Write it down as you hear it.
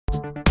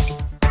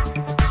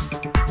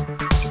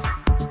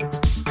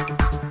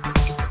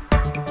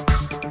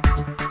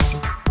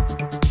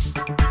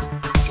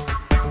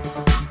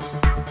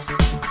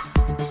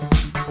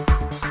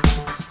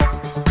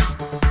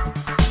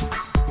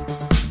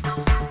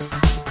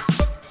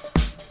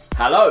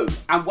Hello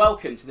and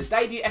welcome to the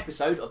debut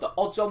episode of the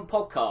Odds On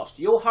podcast,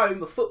 your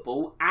home of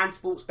football and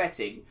sports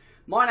betting.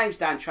 My name's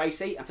Dan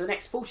Tracy, and for the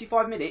next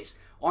 45 minutes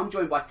I'm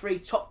joined by three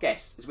top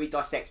guests as we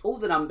dissect all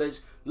the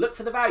numbers, look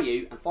for the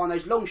value and find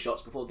those long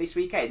shots before this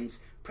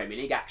weekend's Premier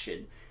League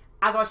action.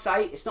 As I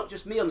say, it's not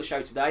just me on the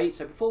show today,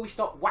 so before we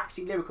start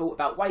waxing lyrical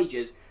about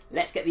wagers,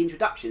 let's get the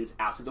introductions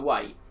out of the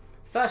way.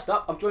 First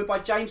up, I'm joined by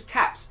James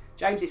Caps.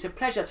 James, it's a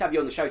pleasure to have you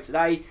on the show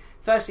today.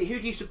 Firstly, who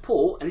do you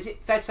support, and is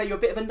it fair to say you're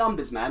a bit of a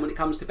numbers man when it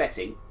comes to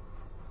betting?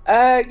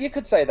 You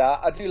could say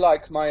that. I do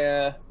like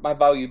my my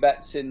value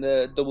bets in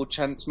the double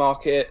chance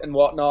market and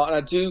whatnot, and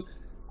I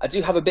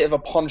do have a bit of a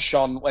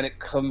penchant when it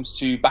comes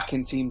to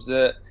backing teams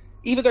that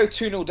either go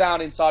 2-0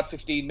 down inside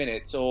 15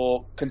 minutes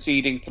or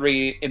conceding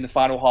 3 in the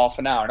final half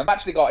an hour. And I've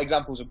actually got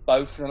examples of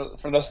both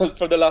from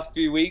the last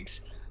few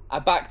weeks. I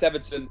backed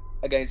Everton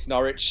against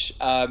Norwich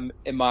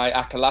in my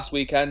ACCA last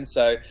weekend,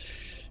 so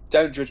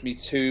don't judge me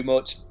too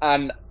much.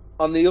 And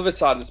on the other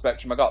side of the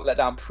spectrum, I got let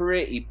down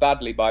pretty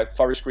badly by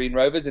Forest Green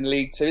Rovers in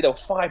League Two. They were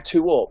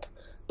 5-2 up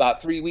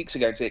about 3 weeks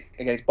ago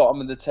against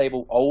bottom of the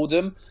table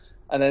Oldham,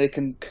 and then they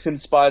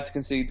conspired to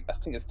concede, I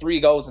think it's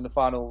 3 goals in the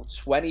final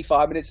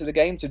 25 minutes of the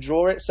game to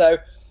draw it. So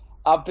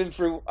I've been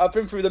through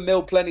the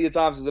mill plenty of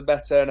times as a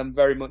bettor, and I'm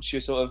very much your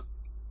sort of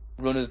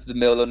run of the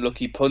mill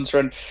unlucky punter.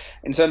 And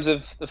in terms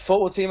of the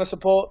football team I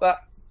support,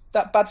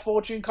 that bad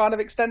fortune kind of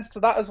extends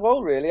to that as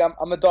well. Really,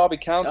 I'm a Derby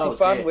County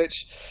fan,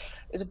 which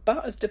is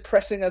about as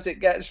depressing as it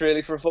gets,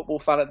 really, for a football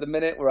fan at the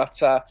minute. We're at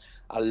our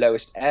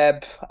lowest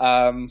ebb.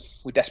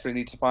 We desperately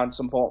need to find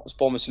some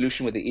form of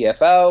solution with the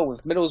EFL,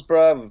 with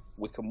Middlesbrough, with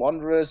Wycombe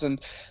Wanderers, and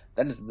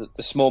then there's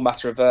the small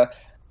matter of a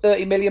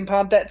 £30 million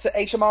debt to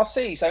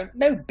HMRC. So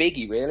no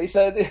biggie, really.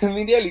 So, I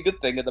mean, the only good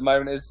thing at the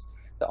moment is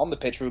that on the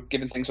pitch we're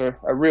giving things a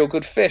real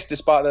good fist,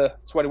 despite the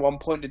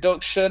 21-point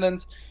deduction. And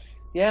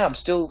yeah, I'm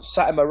still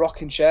sat in my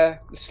rocking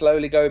chair,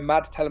 slowly going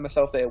mad, telling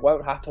myself that it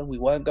won't happen, we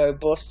won't go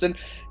bust. And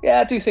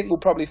yeah, I do think we'll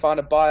probably find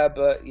a buyer,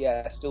 but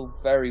yeah, still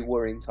very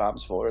worrying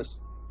times for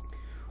us.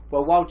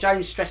 Well, while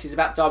James stresses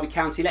about Derby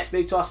County, let's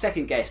move to our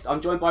second guest.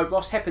 I'm joined by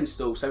Ross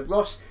Heppenstall. So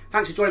Ross,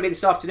 thanks for joining me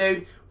this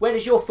afternoon. Where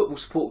does your football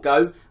support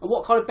go, and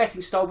what kind of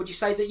betting style would you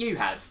say that you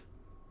have?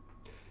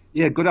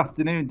 Yeah, good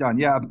afternoon, Dan.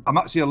 Yeah, I'm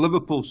actually a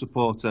Liverpool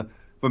supporter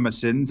for my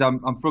sins.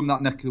 I'm from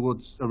that neck of the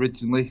woods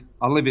originally.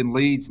 I live in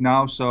Leeds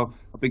now, so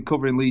I've been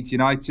covering Leeds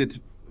United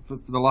for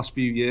the last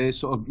few years,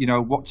 sort of,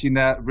 watching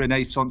their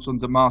renaissance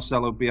under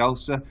Marcelo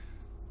Bielsa.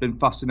 Been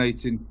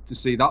fascinating to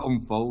see that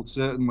unfold,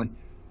 certainly.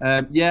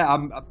 I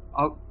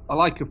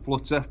like a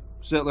flutter.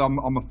 Certainly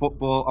I'm a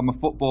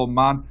football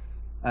man.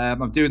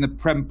 I'm doing the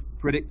Prem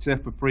Predictor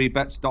for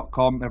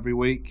freebets.com every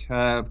week.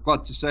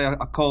 Glad to say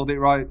I called it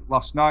right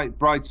last night.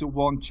 Brighton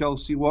won,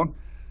 Chelsea won.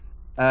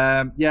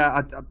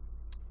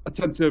 I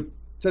tend to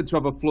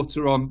have a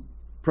flutter on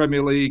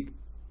Premier League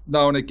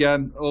now and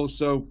again.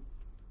 Also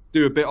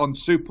do a bit on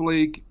Super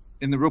League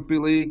in the Rugby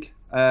League.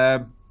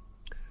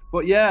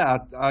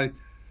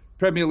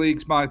 Premier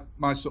League's my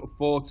sort of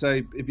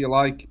forte, if you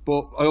like.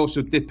 But I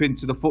also dip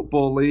into the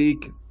Football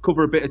League,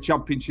 cover a bit of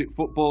Championship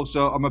football.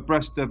 So I'm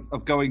abreast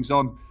of goings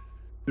on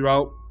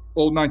throughout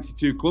all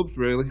 92 clubs,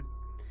 really.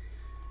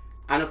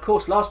 And of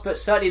course, last but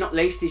certainly not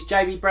least, is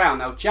Jamie Brown.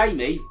 Now,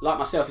 Jamie, like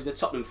myself, is a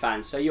Tottenham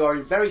fan, so you are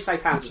in very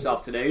safe hands this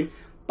afternoon.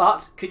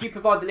 But could you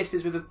provide the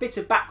listeners with a bit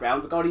of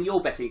background regarding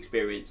your betting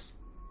experience?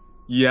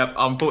 Yeah,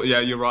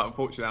 you're right.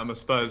 Unfortunately, I'm a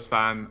Spurs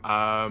fan,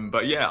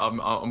 but yeah,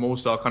 I'm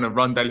also I kind of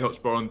run Daily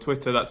Hotspur on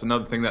Twitter. That's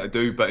another thing that I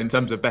do. But in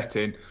terms of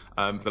betting,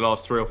 for the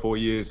last 3 or 4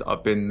 years,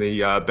 I've been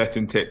the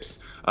betting tips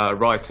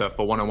writer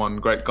for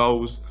 101 Great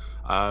Goals.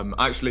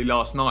 Actually,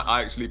 last night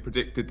I actually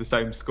predicted the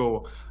same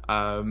score.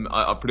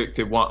 I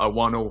predicted a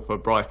 1-1 for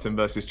Brighton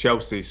versus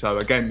Chelsea. So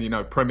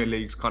again, Premier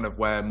League's kind of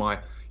where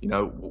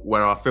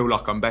where I feel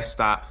like I'm best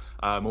at.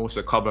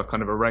 Also cover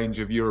kind of a range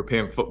of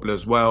European football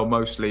as well,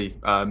 mostly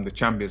the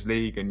Champions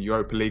League and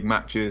Europa League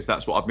matches.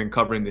 That's what I've been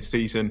covering this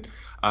season.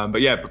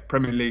 But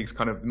Premier League's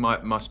kind of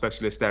my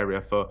specialist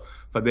area for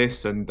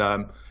this. And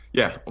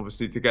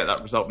obviously to get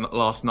that result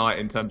last night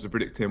in terms of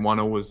predicting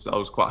 1-0 I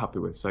was quite happy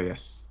with. So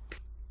yes.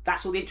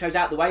 That's all the intros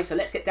out of the way, so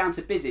let's get down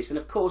to business. And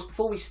of course,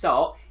 before we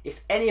start, if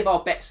any of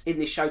our bets in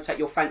this show take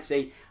your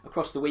fancy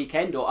across the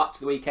weekend or up to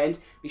the weekend,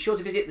 be sure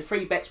to visit the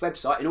Free Bets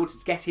website in order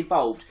to get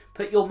involved.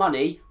 Put your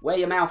money where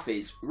your mouth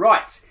is.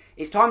 Right,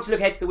 it's time to look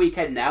ahead to the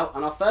weekend now,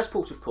 and our first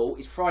port of call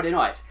is Friday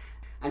night.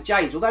 And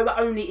James, although we're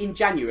only in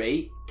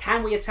January,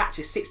 can we attach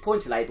a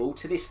 6-pointer label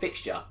to this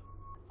fixture?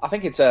 I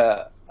think it's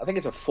a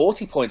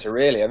 40-pointer,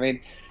 really. I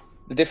mean,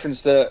 the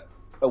difference that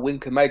a win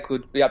can make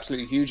would be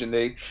absolutely huge in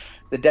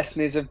the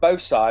destinies of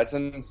both sides.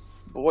 And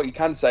what you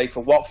can say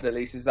for Watford at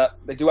least is that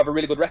they do have a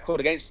really good record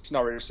against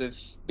Norwich. They've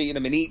beaten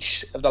them in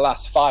each of the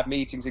last 5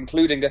 meetings,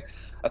 including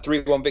a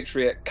 3-1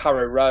 victory at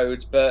Carrow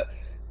Road. But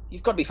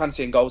you've got to be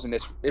fancying goals in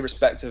this,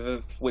 irrespective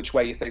of which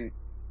way you think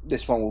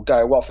this one will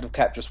go. Watford have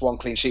kept just 1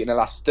 clean sheet in the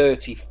last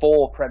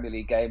 34 Premier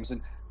League games, and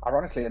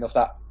ironically enough,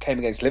 that came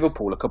against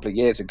Liverpool a couple of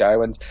years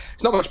ago. And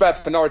it's not much better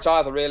for Norwich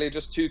either, really.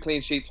 Just 2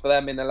 clean sheets for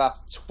them in the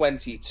last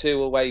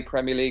 22 away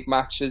Premier League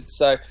matches.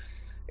 So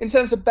In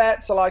terms of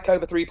bets, I like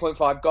over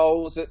 3.5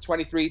 goals at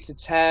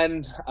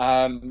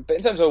 23-10. But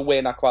in terms of a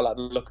win, I quite like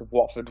the look of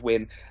Watford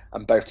win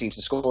and both teams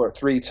to score at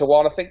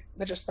 3-1. I think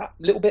they're just that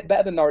little bit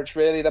better than Norwich,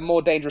 really. They're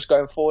more dangerous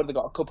going forward. They've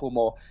got a couple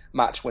more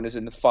match winners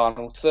in the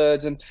final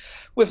thirds. And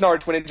with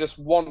Norwich winning just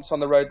once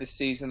on the road this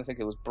season, I think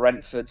it was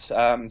Brentford.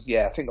 I think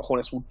the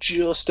Hornets will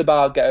just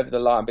about get over the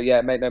line. But yeah,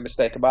 make no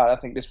mistake about it. I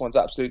think this one's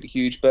absolutely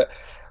huge. But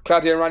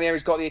Claudio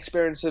Ranieri's got the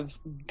experience of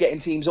getting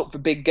teams up for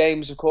big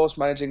games, of course,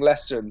 managing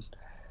Leicester and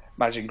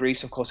managing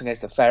Greece, of course,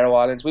 against the Faroe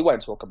Islands. We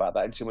won't talk about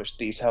that in too much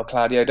detail,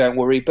 Claudio, don't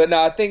worry. But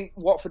no, I think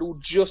Watford will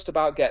just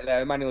about get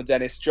there. Emmanuel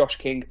Dennis, Josh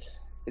King,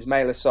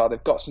 Ismail Assar,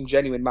 they've got some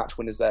genuine match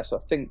winners there, so I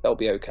think they'll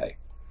be okay.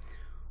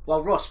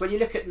 Well, Ross, when you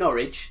look at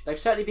Norwich, they've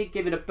certainly been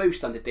given a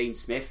boost under Dean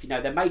Smith. You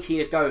know, they're making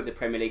a go of the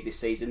Premier League this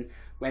season.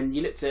 When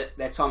you looked at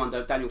their time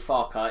under Daniel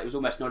Farke, it was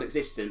almost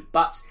non-existent.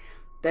 But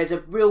there's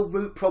a real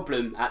root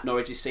problem at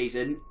Norwich this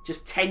season.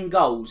 Just 10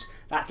 goals.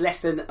 That's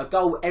less than a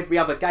goal every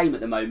other game at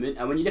the moment.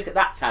 And when you look at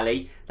that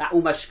tally, that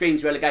almost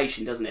screams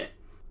relegation, doesn't it?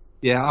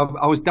 Yeah,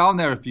 I was down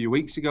there a few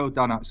weeks ago,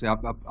 Dan, actually.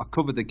 I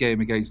covered the game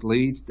against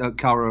Leeds at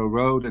Carrow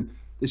Road. And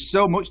there's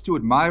so much to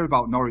admire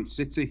about Norwich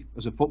City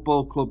as a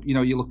football club. You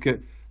know, you look at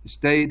the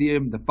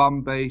stadium, the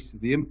fan base,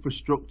 the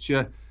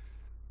infrastructure.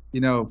 You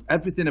know,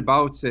 everything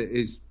about it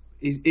is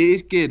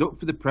geared up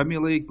for the Premier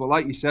League, but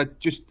like you said,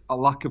 just a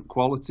lack of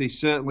quality,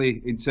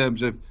 certainly in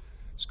terms of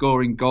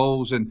scoring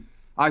goals, and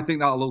I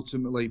think that'll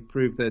ultimately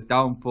prove their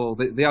downfall.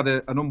 They had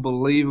an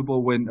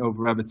unbelievable win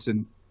over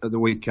Everton at the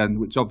weekend,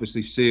 which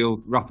obviously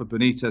sealed Rafa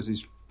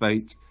Benitez's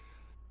fate.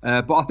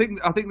 But I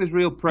think there's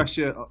real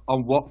pressure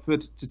on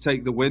Watford to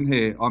take the win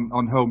here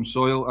on home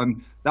soil,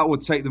 and that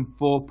would take them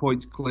 4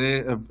 points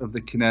clear of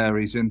the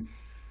Canaries. And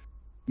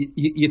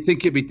you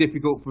think it'd be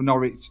difficult for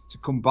Norwich to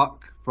come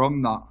back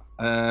from that.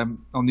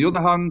 On the other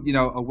hand, you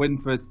know, a win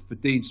for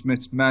Dean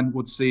Smith's men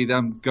would see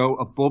them go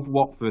above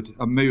Watford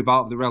and move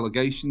out of the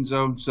relegation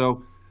zone.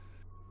 So,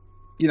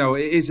 you know,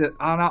 it is an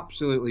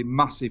absolutely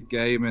massive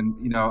game, and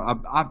you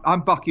know,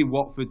 I'm backing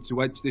Watford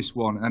to edge this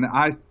one, and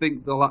I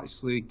think they'll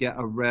actually get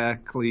a rare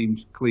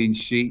clean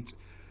sheet.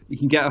 You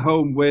can get a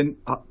home win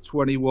at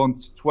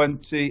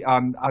 21-20,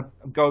 and I'm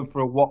going for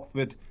a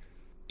Watford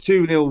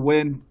 2-0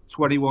 win,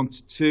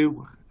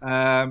 21-2.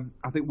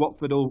 I think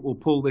Watford will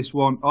pull this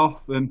one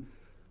off and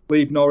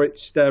leave Norwich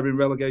staring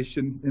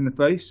relegation in the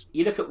face.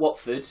 You look at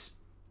Watford,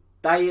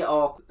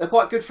 they're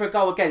quite good for a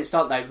goal against,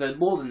 aren't they? But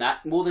more than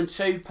that, more than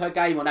 2 per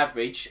game on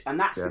average, and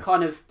that's the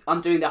kind of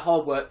undoing their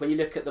hard work. When you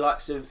look at the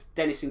likes of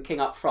Dennis and King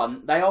up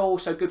front, they are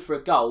also good for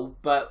a goal,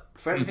 but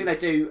for everything they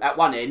do at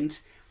one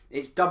end,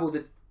 it's double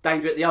the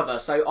danger at the other.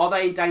 So are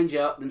they in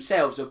danger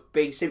themselves of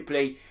being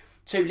simply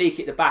too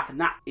leaky at the back, and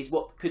that is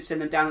what could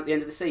send them down at the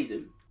end of the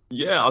season?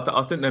 Yeah,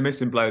 I think they're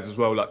missing players as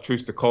well. Like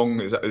Troost Ekong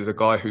is a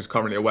guy who's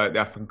currently away at the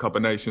African Cup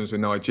of Nations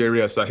with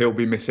Nigeria, so he'll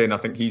be missing. I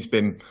think he's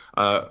been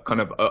kind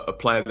of a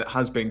player that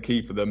has been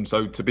key for them.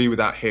 So to be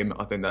without him,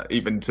 I think that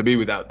even to be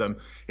without them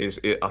I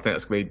think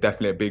that's going to be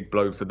definitely a big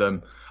blow for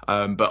them.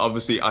 But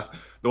obviously,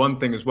 the one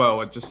thing as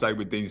well I'd just say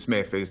with Dean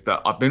Smith is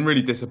that I've been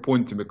really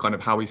disappointed with kind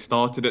of how he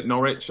started at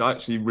Norwich. I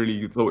actually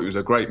really thought he was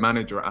a great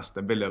manager at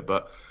Aston Villa,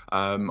 but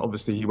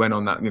obviously he went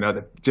on that, you know,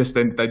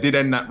 they did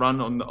end that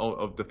run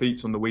of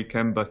defeats on the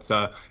weekend, but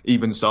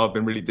even so, I've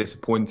been really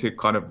disappointed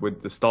kind of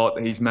with the start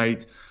that he's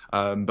made.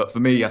 But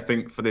for me, I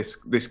think for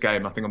this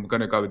game, I think I'm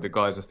going to go with the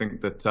guys. I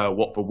think that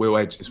Watford will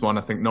edge this one.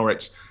 I think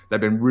Norwich, they've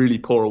been really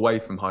poor away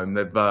from home.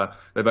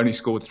 They've only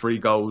scored 3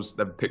 goals.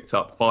 They've picked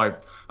up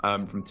 5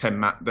 from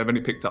 10 They've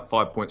only picked up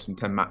 5 points from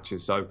 10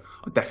 matches. So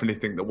I definitely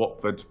think that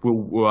Watford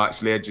will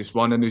actually edge this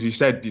one. And as you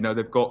said, you know,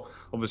 they've got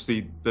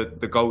obviously the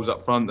goals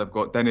up front. They've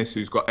got Dennis,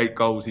 who's got 8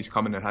 goals. He's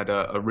come in and had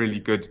a really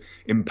good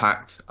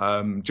impact.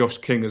 Josh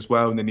King as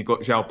well. And then you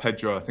got João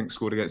Pedro, I think,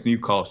 scored against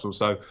Newcastle.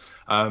 So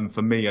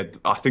for me,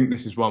 I think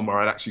this is one where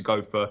I'd actually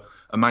go for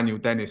Emmanuel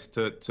Dennis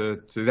to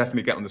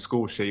definitely get on the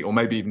score sheet, or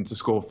maybe even to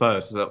score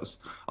first. So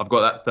I've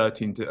got that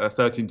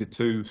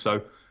 13-2.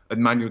 So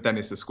Emmanuel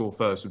Dennis to score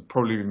first would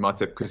probably be my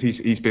tip, because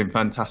he's been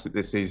fantastic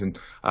this season,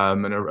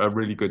 and a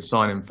really good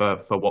signing for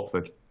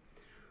Watford.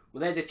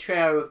 Well, there's a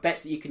trio of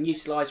bets that you can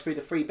utilise through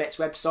the Free Bets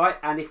website,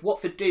 and if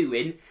Watford do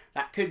win,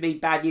 that could mean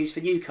bad news for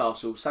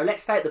Newcastle. So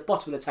let's stay at the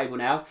bottom of the table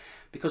now,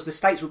 because the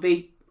stakes will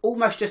be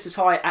almost just as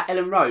high at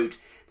Ellen Road.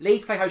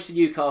 Leeds play host to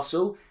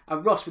Newcastle,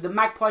 and Ross, with the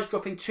Magpies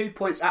dropping 2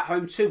 points at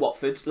home to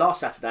Watford last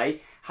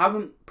Saturday, how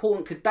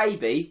important could they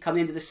be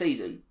coming into the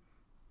season?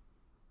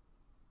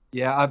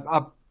 Yeah,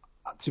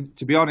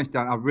 to be honest,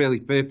 Dan, I really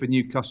fear for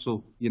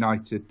Newcastle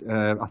United.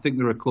 I think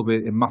they're a club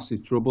in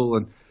massive trouble,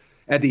 and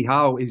Eddie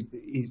Howe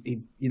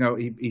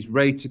he's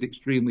rated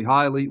extremely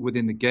highly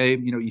within the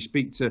game. You know, you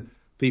speak to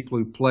people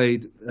who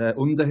played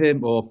under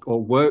him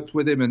or worked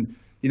with him, and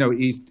you know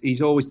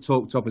he's always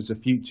talked of as a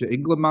future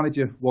England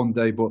manager one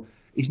day, but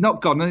he's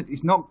not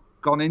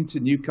gone into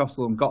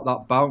Newcastle and got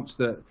that bounce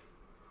that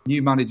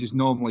new managers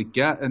normally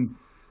get, and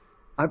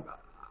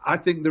I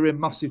think they're in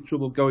massive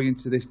trouble going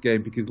into this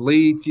game, because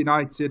Leeds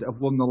United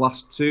have won the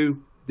last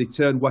 2 They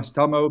turned West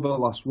Ham over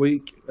last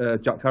week,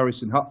 Jack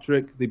Harrison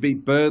hat-trick. They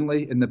beat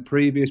Burnley in the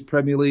previous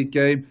Premier League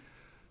game.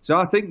 So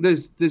I think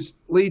there's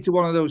Leeds are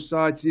one of those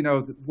sides,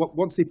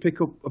 once they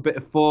pick up a bit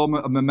of form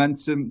and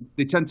momentum,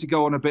 they tend to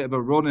go on a bit of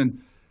a run.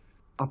 And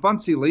I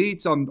fancy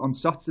Leeds on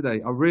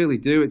Saturday. I really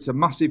do. It's a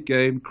massive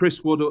game.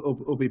 Chris Wood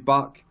will be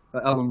back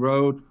at Ellen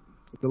Road.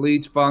 The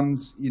Leeds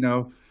fans,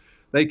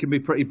 they can be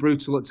pretty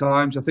brutal at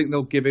times. I think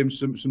they'll give him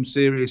some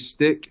serious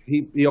stick.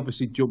 He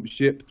obviously jumped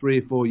ship 3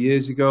 or 4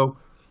 years ago,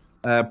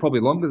 probably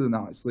longer than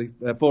that actually,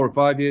 4 or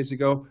 5 years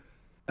ago.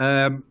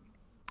 And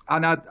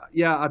I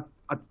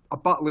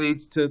back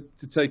Leeds to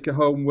take a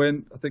home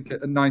win. I think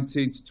at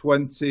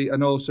 19-20,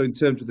 and also in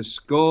terms of the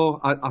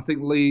score, I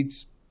think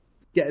Leeds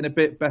getting a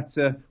bit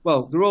better.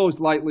 Well, they're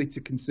always likely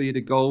to concede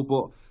a goal,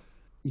 but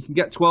you can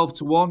get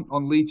 12-1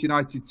 on Leeds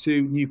United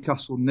 2,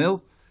 Newcastle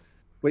 0.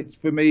 Which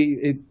for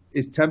me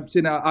is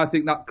tempting. I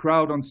think that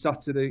crowd on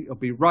Saturday will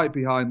be right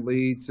behind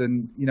Leeds,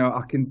 and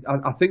I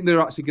think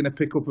they're actually going to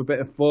pick up a bit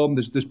of form.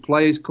 There's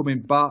players coming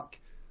back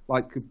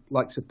like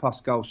Sir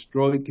Pascal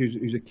Struijk,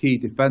 who's a key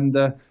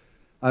defender,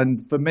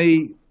 and for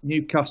me,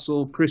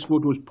 Newcastle, Chris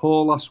Wood was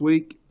poor last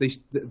week.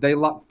 They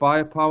lack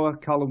firepower.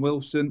 Callum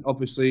Wilson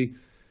obviously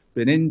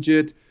been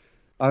injured,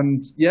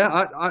 and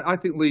I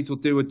think Leeds will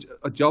do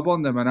a job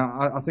on them, and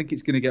I think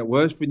it's going to get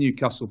worse for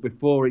Newcastle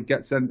before it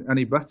gets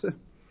any better.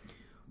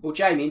 Well,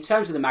 Jamie, in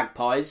terms of the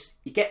Magpies,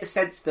 you get the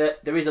sense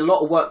that there is a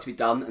lot of work to be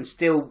done and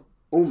still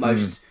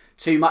almost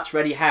too much for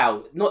Eddie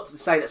Howe. Not to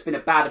say that's been a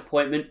bad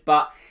appointment,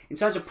 but in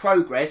terms of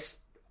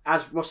progress,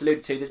 as Ross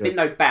alluded to, there's been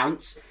no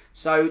bounce.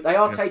 So they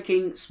are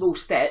taking small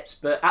steps,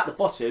 but at the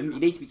bottom, you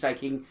need to be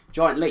taking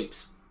giant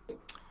leaps.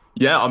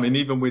 Yeah, I mean,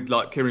 even with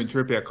Kieran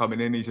Trippier coming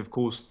in, he's of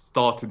course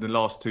started the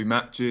last 2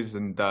 matches,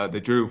 and they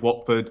drew with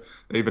Watford.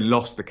 They even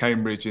lost to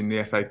Cambridge in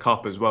the FA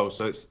Cup as well.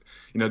 So it's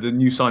the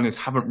new signings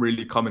haven't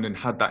really come in and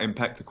had that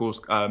impact. Of course,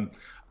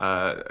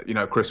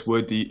 Chris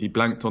Wood, he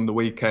blanked on the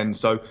weekend.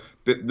 So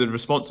the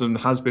response to them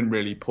has been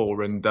really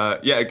poor. And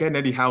again,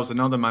 Eddie Howe's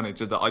another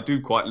manager that I do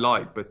quite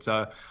like, but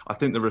I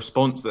think the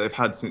response that they've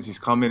had since he's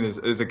come in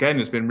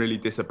has been really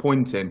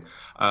disappointing.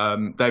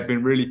 They've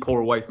been really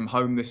poor away from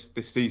home this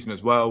season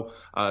as well.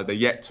 They're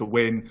yet to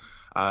win.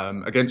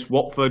 Against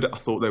Watford, I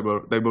thought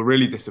they were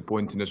really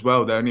disappointing as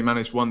well. They only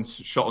managed 1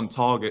 shot on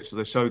target, so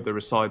they showed they're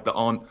a side that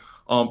aren't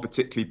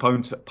particularly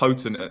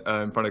potent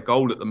in front of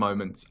goal at the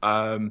moment.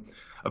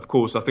 Of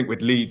course, I think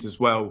with Leeds as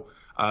well,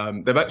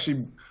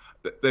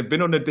 they've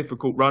been on a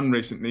difficult run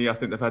recently. I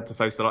think they've had to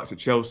face the likes of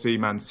Chelsea,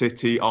 Man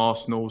City,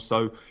 Arsenal.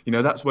 So,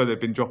 that's where they've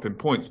been dropping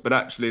points. But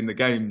actually in the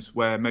games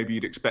where maybe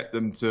you'd expect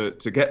them to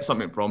get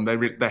something from,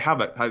 they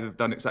have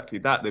done exactly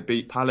that. They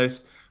beat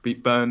Palace,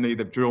 beat Burnley,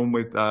 they've drawn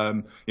with,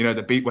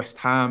 they beat West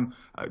Ham,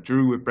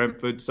 drew with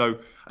Brentford. So,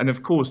 and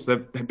of course,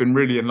 they've been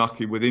really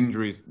unlucky with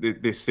injuries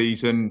this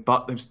season,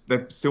 but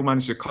they've still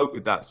managed to cope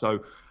with that.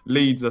 So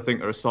Leeds, I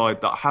think, are a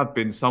side that I have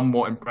been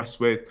somewhat impressed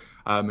with.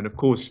 And of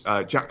course,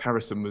 Jack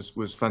Harrison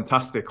was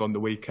fantastic on the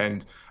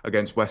weekend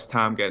against West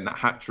Ham, getting that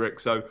hat-trick.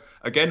 So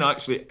again,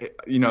 actually,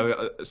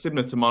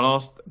 similar to my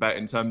last bet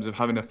in terms of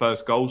having a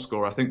first goal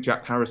scorer, I think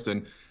Jack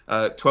Harrison,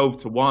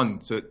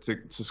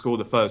 12-1 to score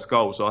the first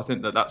goal. So I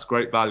think that's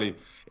great value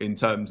in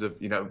terms of,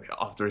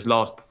 after his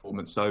last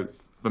performance. So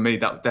for me,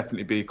 that would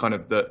definitely be kind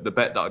of the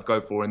bet that I'd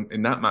go for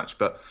in that match.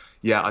 But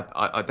yeah,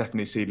 I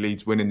definitely see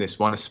Leeds winning this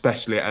one,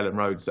 especially at Ellen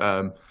Road,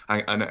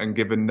 and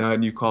given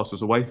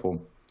Newcastle's away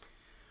form.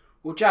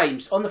 Well,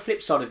 James, on the flip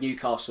side of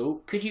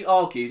Newcastle, could you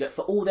argue that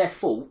for all their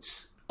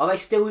faults, are they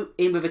still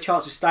in with a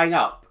chance of staying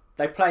up?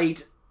 They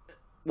played,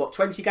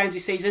 20 games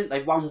this season?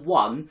 They've won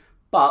 1,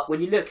 but when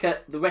you look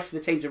at the rest of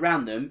the teams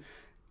around them,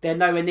 they're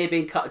nowhere near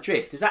being cut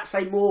adrift. Does that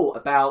say more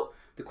about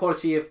the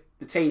quality of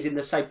the teams in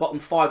the, say, bottom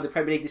 5 of the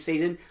Premier League this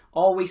season?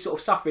 Are we sort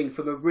of suffering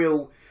from a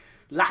real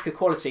lack of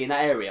quality in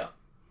that area?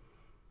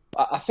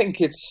 I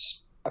think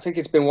it's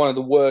been one of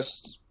the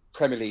worst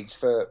Premier Leagues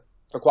for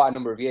quite a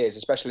number of years,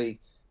 especially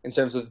in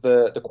terms of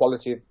the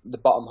quality of the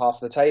bottom half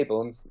of the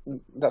table.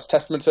 And that's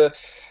testament to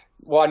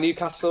why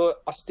Newcastle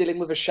are still in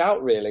with a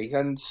shout, really.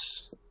 And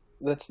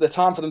the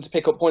time for them to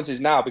pick up points is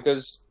now,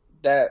 because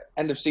their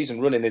end of season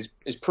running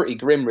is pretty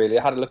grim, really.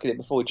 I had a look at it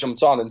before we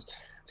jumped on, and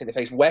I think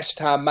they face West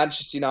Ham,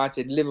 Manchester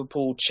United,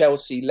 Liverpool,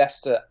 Chelsea,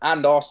 Leicester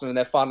and Arsenal in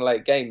their final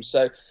 8 games.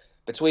 So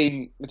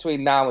between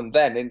now and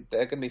then,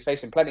 they're going to be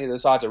facing plenty of the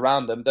sides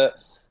around them that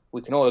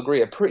we can all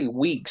agree are pretty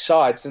weak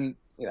sides. And,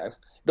 it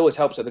always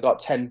helps that they've got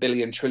 10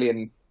 billion,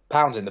 trillion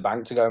pounds in the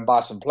bank to go and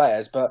buy some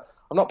players, but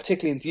I'm not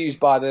particularly enthused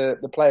by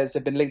the players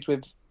they've been linked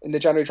with in the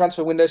January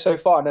transfer window so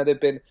far. I know they've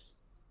been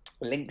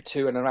linked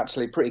to and are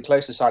actually pretty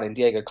close to signing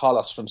Diego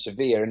Carlos from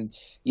Sevilla, and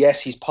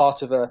yes, he's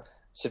part of a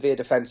Sevilla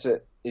defence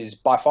that is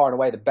by far and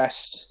away the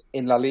best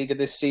in La Liga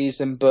this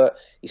season, but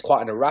he's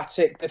quite an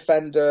erratic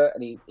defender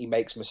and he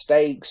makes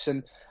mistakes,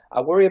 and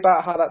I worry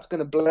about how that's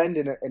going to blend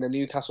in a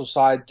Newcastle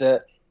side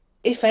that,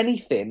 if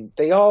anything,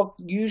 they are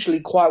usually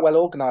quite well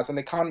organised and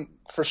they can't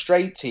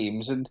frustrate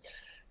teams.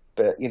 But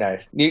but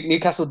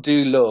Newcastle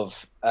do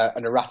love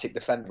an erratic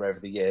defender over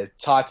the years.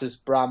 Titus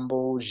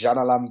Bramble,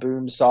 Jean-Alain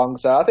Boum song.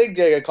 So I think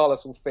Diego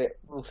Carlos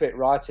will fit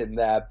right in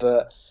there.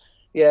 But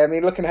yeah, I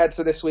mean, looking ahead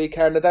to this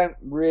weekend, I don't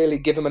really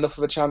give him enough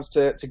of a chance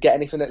to get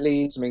anything at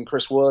Leeds. I mean,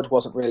 Chris Wood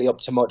wasn't really up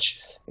to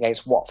much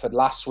against Watford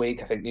last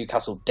week. I think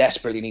Newcastle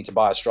desperately need to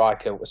buy a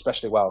striker,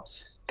 especially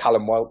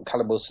Callum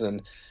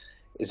Wilson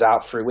is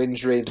out through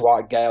injury.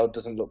 Dwight Gale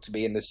doesn't look to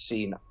be in the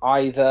scene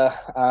either.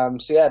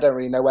 So yeah, I don't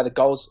really know where the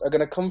goals are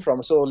going to come from.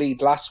 I saw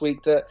Leeds last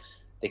week that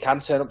they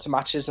can turn up to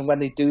matches, and when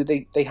they do,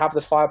 they have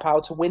the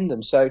firepower to win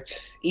them. So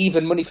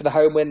even money for the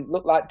home win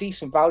looked like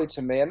decent value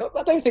to me. And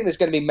I don't think there's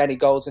going to be many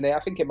goals in it. I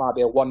think it might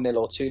be a 1-0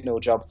 or 2-0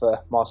 job for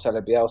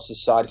Marcelo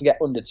Bielsa's side. You can get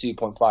under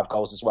 2.5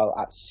 goals as well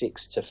at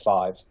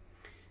 6-5.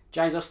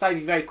 James, I'll stay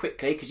with you very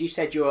quickly because you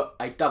said you're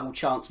a double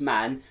chance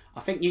man. I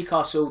think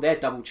Newcastle, their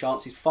double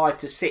chance is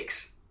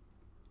 5-6.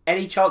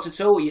 Any chance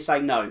at all, or are you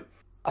saying no?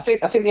 I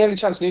think the only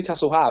chance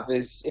Newcastle have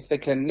is if they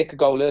can nick a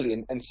goal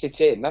early and sit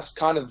in. That's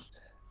kind of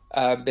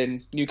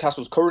been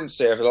Newcastle's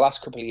currency over the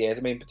last couple of years.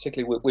 I mean,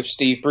 particularly with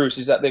Steve Bruce,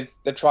 is that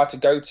they've tried to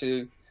go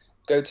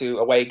to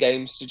away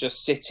games to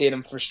just sit in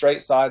and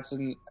frustrate sides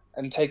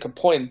and take a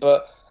point.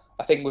 But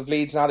I think with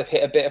Leeds now, they've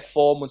hit a bit of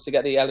form once they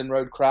get the Ellen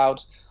Road crowd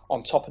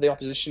on top of the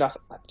opposition. I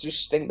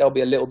just think they'll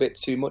be a little bit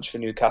too much for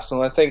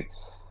Newcastle. And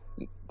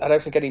I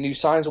don't think any new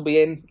signs will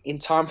be in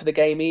time for the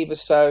game either.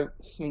 So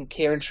I mean,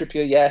 Kieran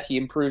Trippier, yeah, he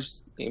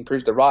improves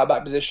the right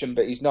back position,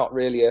 but he's not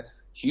really a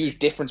huge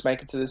difference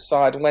maker to this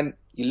side. And when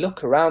you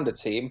look around the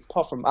team,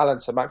 apart from Alan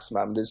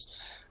Saint-Maximin, there's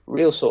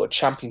real sort of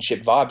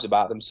championship vibes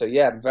about them. So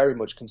yeah, I'm very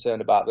much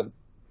concerned about them.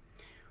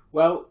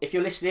 Well, if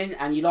you're listening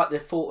and you like the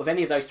thought of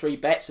any of those three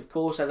bets, of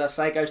course, as I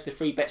say, go to the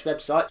Free Bets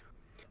website.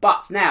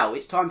 But now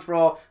it's time for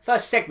our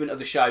first segment of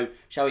the show,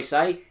 shall we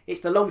say. It's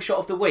the long shot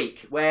of the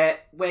week, where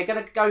we're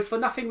going to go for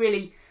nothing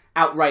really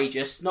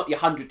outrageous, not your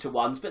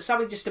 100-to-1s, but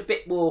something just a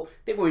bit more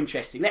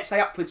interesting. Let's say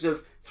upwards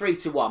of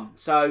 3-to-1.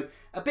 So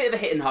a bit of a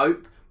hit and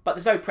hope, but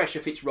there's no pressure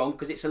if it's wrong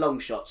because it's a long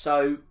shot.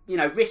 So,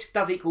 risk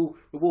does equal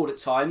reward at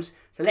times.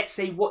 So let's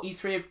see what you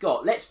three have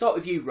got. Let's start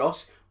with you,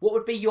 Ross. What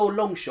would be your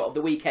long shot of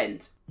the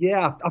weekend?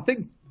 Yeah, I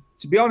think,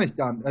 to be honest,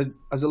 Dan,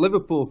 as a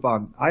Liverpool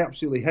fan, I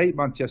absolutely hate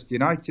Manchester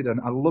United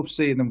and I love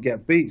seeing them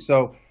get beat.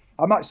 So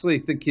I'm actually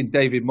thinking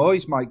David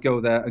Moyes might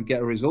go there and get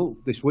a result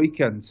this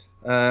weekend.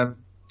 David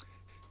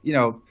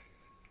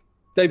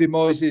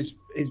Moyes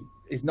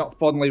is not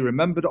fondly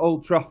remembered at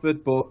Old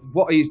Trafford, but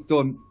what he's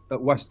done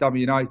at West Ham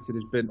United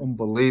has been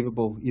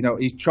unbelievable.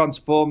 He's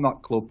transformed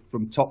that club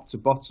from top to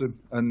bottom.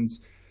 And,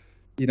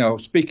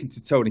 speaking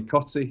to Tony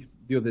Cottee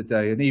the other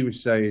day, and he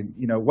was saying,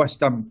 West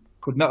Ham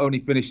could not only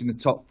finish in the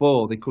top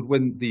four, they could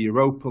win the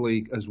Europa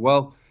League as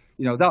well.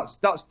 That's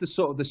the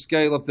sort of the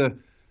scale of the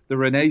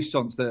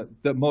renaissance that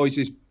Moyes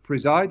is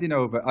presiding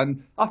over.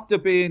 And after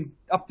being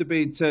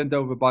turned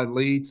over by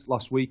Leeds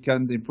last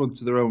weekend in front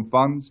of their own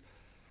fans,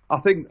 I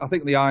think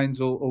the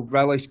Irons will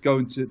relish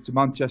going to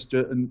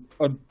Manchester and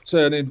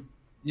turning,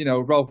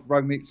 Ralph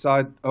Rangnick's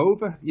side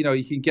over.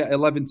 You can get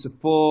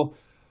 11-4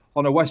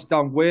 on a West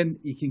Ham win.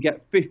 You can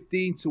get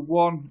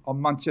 15-1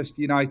 on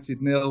Manchester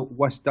United 0,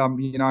 West Ham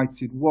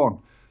United 1.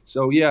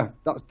 So yeah,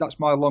 that's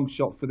my long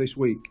shot for this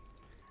week.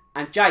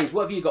 And James,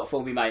 what have you got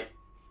for me, mate?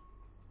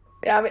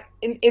 Yeah, I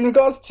mean, in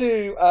regards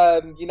to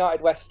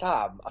United West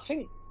Ham, I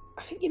think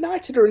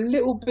United are a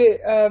little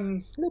bit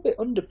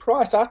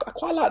underpriced. I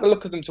quite like the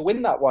look of them to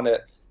win that one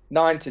at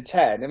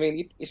 9-10. I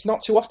mean, it's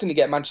not too often you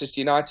get Manchester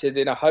United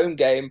in a home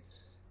game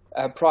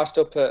priced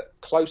up at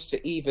close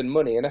to even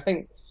money. And I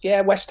think,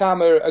 yeah, West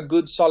Ham are a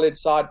good, solid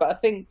side. But I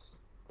think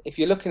if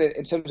you're looking at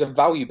in terms of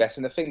value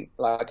betting, I think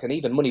like an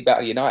even money bet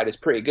on United is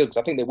pretty good because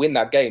I think they win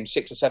that game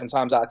 6 or 7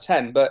 times out of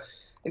 10. But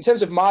in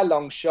terms of my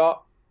long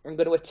shot, I'm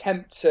going to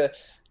attempt to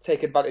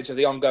take advantage of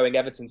the ongoing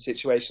Everton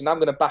situation. I'm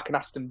going to back an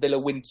Aston Villa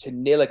win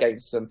 2-0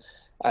 against them.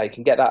 You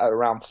can get that at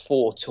around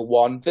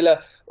 4-1.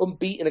 Villa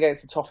unbeaten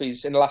against the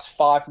Toffees in the last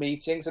 5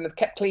 meetings and have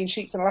kept clean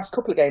sheets in the last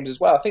couple of games as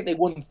well. I think they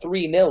won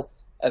 3-0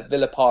 at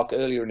Villa Park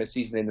earlier in the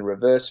season in the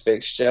reverse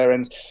fixture.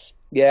 And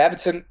yeah,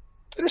 Everton,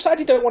 they're a side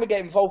you don't want to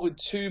get involved with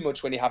too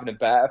much when you're having a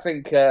bet. I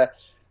think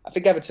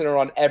Everton are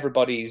on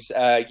everybody's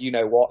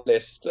you-know-what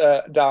list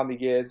down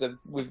the years. They've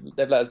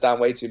let us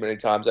down way too many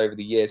times over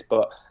the years,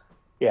 but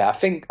yeah, I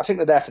think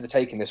they're there for the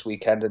taking this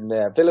weekend, and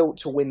Villa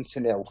to win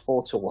 2-0,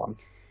 4-1.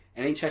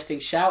 An interesting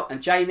shout. And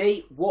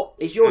Jamie, what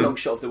is your long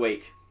shot of the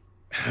week?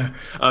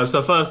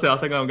 So firstly, I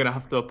think I'm going to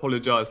have to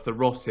apologise to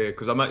Ross here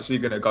because I'm actually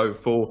going to go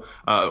for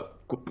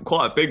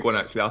quite a big one.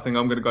 Actually, I think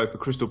I'm going to go for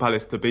Crystal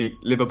Palace to beat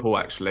Liverpool.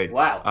 Actually,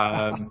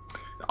 wow.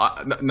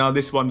 Now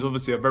this one's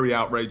obviously a very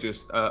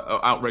outrageous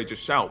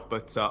shout,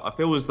 but I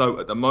feel as though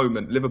at the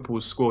moment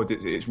Liverpool's squad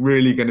it's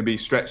really going to be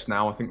stretched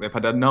now. I think they've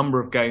had a number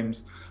of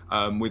games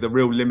with a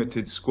real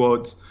limited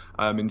squad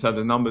in terms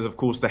of numbers. Of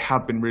course, they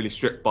have been really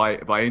stripped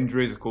by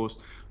injuries. Of course,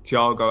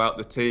 Thiago out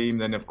the team.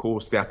 Then, of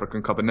course, the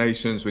African Cup of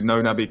Nations with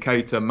no Naby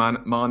Keita,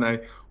 Mane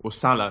or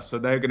Salah. So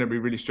they're going to be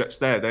really stretched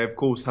there. They, of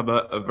course, have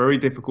a very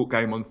difficult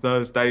game on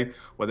Thursday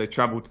where they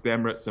travel to the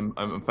Emirates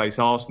and face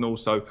Arsenal.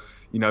 So,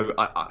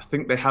 I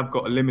think they have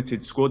got a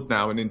limited squad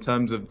now. And in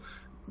terms of,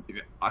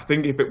 I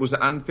think if it was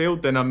at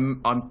Anfield, then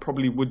I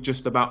probably would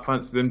just about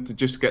fancy them to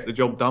just get the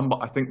job done. But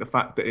I think the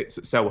fact that it's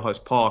at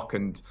Selhurst Park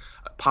and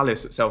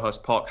Palace at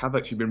Selhurst Park have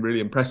actually been really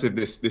impressive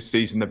this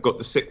season. They've got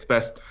the 6th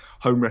best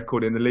home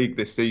record in the league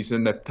this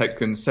season. They've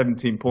taken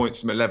 17 points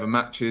from 11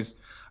 matches.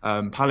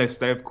 Palace,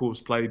 they of course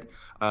played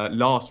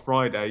last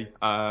Friday,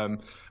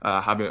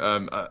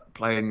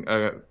 playing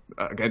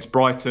against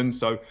Brighton,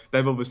 so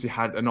they've obviously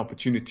had an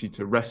opportunity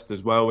to rest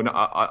as well. And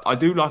I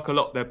do like a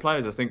lot of their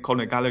players. I think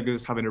Conor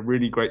Gallagher's having a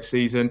really great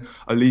season.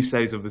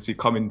 Olise's obviously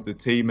come into the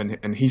team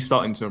and he's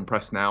starting to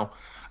impress now.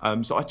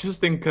 So I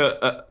just think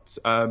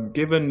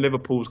given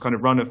Liverpool's kind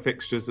of run of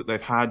fixtures that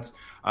they've had,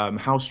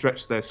 how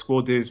stretched their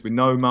squad is, with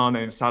no Mane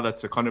and Salah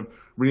to kind of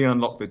really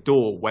unlock the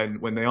door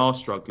when they are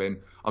struggling,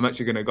 I'm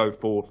actually going to go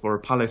for a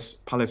Palace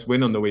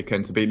win on the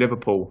weekend to beat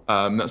Liverpool.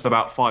 That's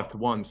about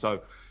 5-1.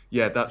 So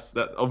yeah, that's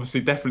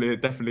obviously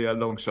definitely a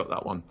long shot,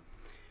 that one.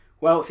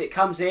 Well, if it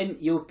comes in,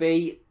 you'll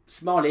be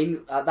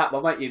smiling at that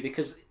one, won't you?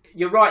 Because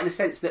you're right in the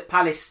sense that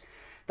Palace,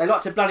 they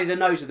like to bloody the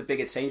nose of the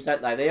bigger teams,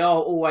 don't they? They are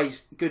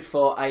always good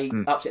for a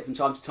upset from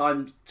time to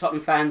time.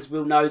 Tottenham fans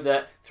will know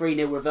that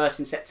 3-0 reverse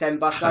in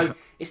September, so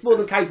it's more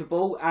than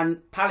capable.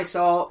 And Palace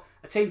are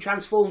a team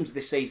transformed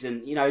this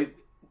season.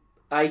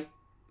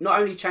 Not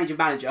only change of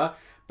manager,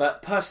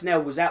 but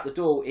personnel was out the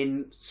door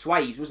in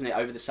swathes, wasn't it,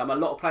 over the summer? A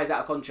lot of players out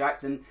of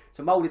contract, and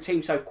to mould a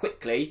team so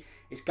quickly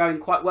is going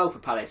quite well for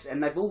Palace.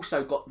 And they've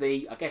also got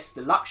the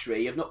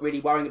luxury of not really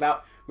worrying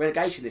about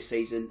relegation this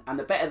season. And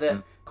the better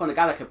that Conor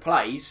Gallagher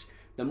plays,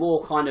 the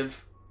more kind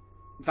of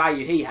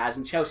value he has,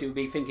 and Chelsea will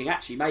be thinking,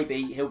 actually,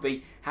 maybe he'll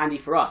be handy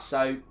for us.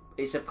 So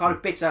it's a kind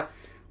of bitter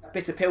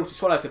pill to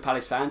swallow for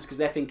Palace fans, because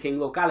they're thinking,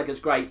 well, Gallagher's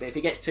great, but if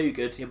he gets too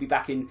good, he'll be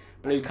back in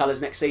blue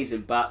colours next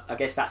season. But I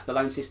guess that's the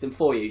loan system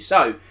for you.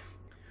 So,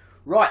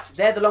 right,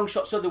 they're the long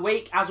shots of the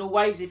week. As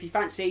always, if you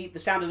fancy the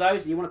sound of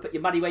those and you want to put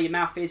your money where your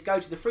mouth is, go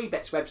to the Free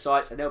Bets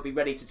website and they'll be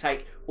ready to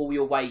take all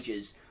your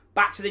wagers.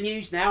 Back to the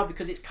news now,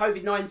 because it's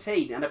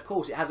COVID-19, and of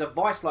course it has a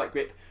vice-like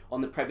grip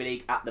on the Premier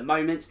League at the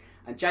moment.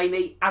 And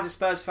Jamie, as a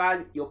Spurs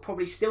fan, you're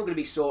probably still going to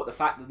be sore at the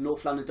fact that the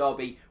North London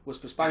derby was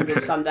postponed on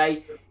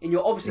Sunday. In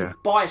your obviously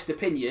biased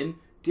opinion,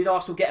 did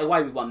Arsenal get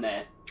away with one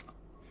there?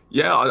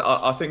 Yeah,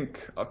 I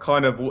think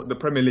the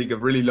Premier League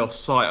have really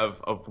lost sight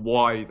of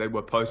why they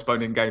were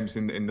postponing games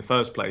in the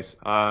first place.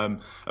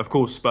 Of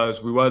course,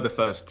 Spurs, we were the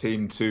first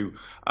team to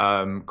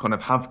kind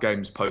of have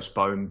games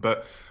postponed,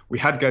 but we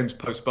had games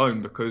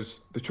postponed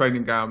because the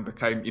training ground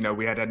became,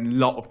 we had a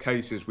lot of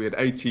cases. We had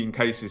 18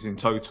 cases in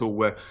total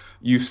where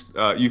youth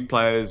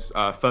players,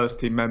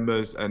 first team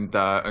members and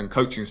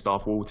coaching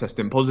staff were all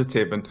testing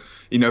positive. And,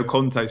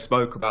 Conte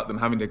spoke about them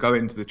having to go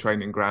into the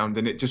training ground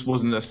and it just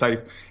wasn't a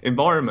safe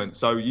environment.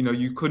 So,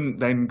 you couldn't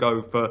then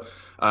go for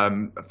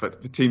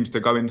teams to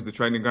go into the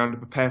training ground to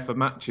prepare for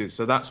matches.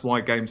 So that's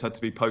why games had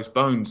to be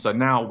postponed. So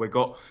now we've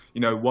got,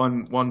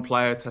 one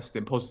player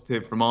testing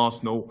positive from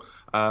Arsenal.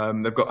 They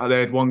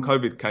had one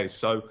COVID case.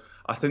 So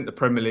I think the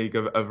Premier League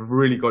have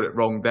really got it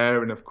wrong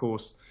there. And of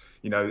course,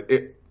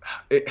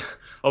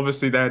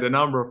 obviously they had a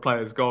number of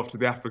players go off to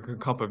the African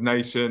Cup of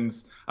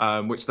Nations,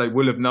 which they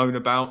will have known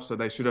about. So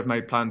they should have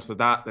made plans for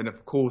that. Then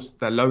of course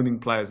they're loaning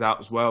players out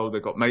as well.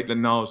 They've got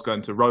Maitland-Niles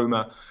going to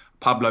Roma.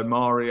 Pablo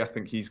Mari, I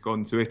think he's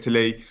gone to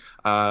Italy,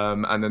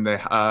 and then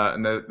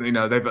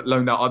they've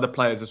loaned out other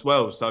players as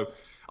well. So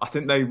I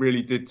think they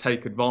really did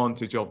take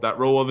advantage of that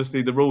rule.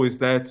 Obviously, the rule is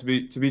there to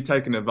be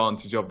taken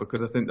advantage of,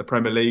 because I think the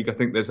Premier League, I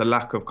think there's a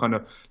lack of kind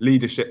of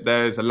leadership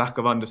there. There's a lack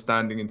of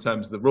understanding in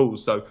terms of the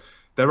rules. So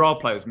there are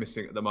players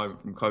missing at the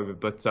moment from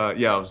COVID. But I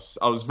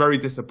was very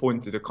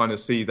disappointed to kind of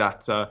see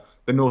that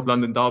the North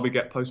London derby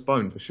get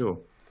postponed for sure.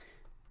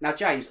 Now,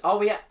 James, are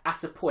we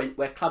at a point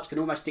where clubs can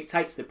almost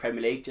dictate to the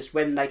Premier League just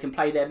when they can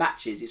play their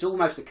matches? It's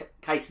almost a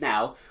case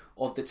now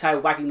of the tail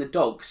wagging the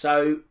dog.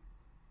 So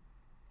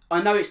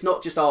I know it's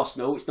not just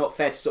Arsenal. It's not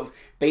fair to sort of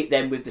beat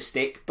them with the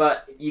stick.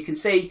 But you can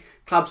see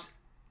clubs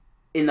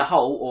in the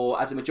whole, or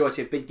as a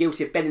majority, have been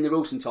guilty of bending the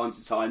rules from time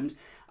to time.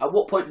 At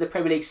what point do the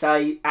Premier League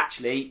say,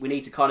 actually, we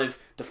need to kind of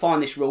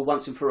define this rule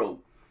once and for all?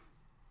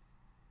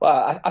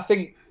 Well, I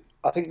think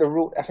the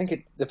rule. I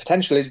think the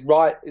potential is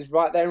right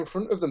there in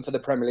front of them for the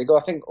Premier League. I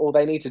think all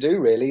they need to do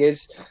really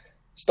is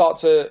start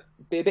to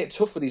be a bit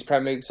tough with these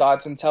Premier League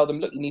sides and tell them,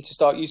 look, you need to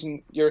start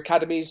using your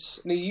academies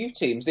and your youth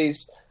teams.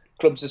 These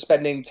clubs are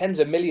spending tens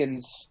of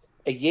millions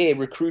a year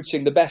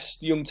recruiting the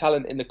best young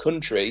talent in the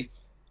country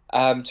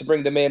to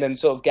bring them in and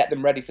sort of get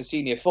them ready for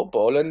senior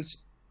football. And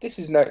this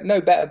is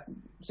no better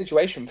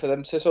situation for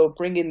them to sort of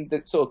bring in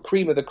the sort of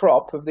cream of the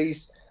crop of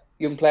these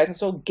young players and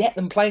sort of get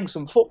them playing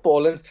some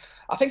football. And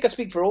I think I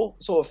speak for all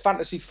sort of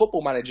fantasy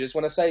football managers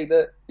when I say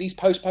that these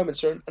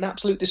postponements are an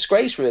absolute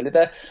disgrace, really.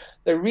 They're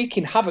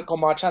wreaking havoc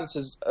on my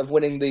chances of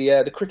winning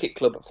the Cricket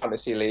Club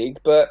Fantasy League.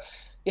 But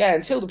yeah,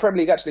 until the Premier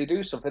League actually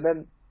do something,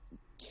 then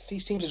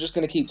these teams are just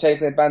going to keep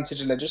taking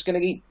advantage, and they're just going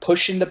to keep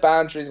pushing the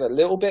boundaries a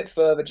little bit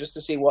further just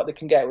to see what they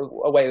can get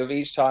away with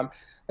each time.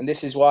 And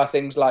this is why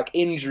things like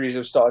injuries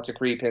have started to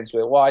creep into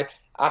it, why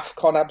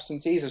AFCON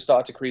absentees have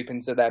started to creep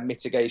into their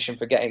mitigation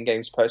for getting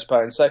games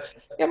postponed. So,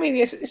 I mean,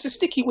 it's a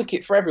sticky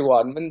wicket for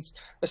everyone, and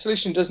a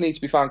solution does need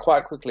to be found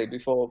quite quickly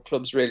before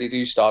clubs really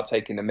do start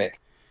taking the mick.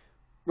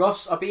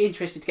 Ross, I'd be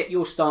interested to get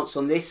your stance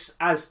on this.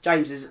 As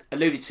James has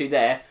alluded to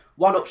there,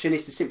 one option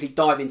is to simply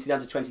dive into the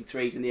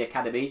under-23s and the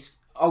academies.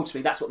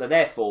 Ultimately, that's what they're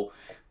there for.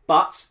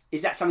 But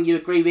is that something you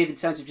agree with in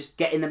terms of just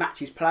getting the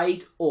matches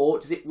played, or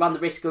does it run the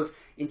risk of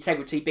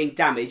integrity being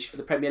damaged for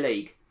the Premier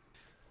League?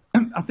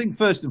 I think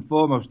first and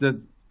foremost,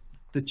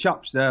 the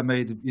chaps there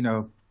made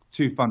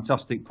two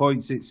fantastic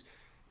points. It's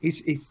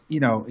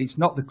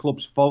not the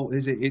club's fault,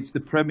 is it? It's the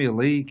Premier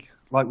League.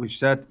 Like we've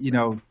said,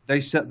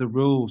 they set the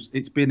rules.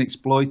 It's been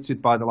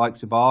exploited by the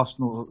likes of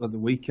Arsenal at the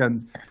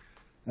weekend.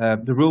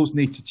 The rules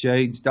need to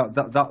change.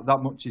 That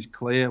much is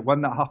clear.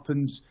 When that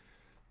happens,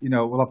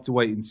 we'll have to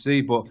wait and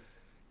see. But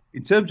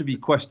in terms of your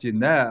question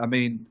there, I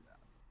mean,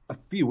 a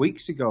few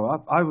weeks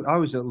ago, I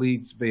was at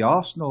Leeds v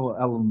Arsenal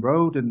at Ellen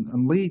Road,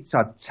 and Leeds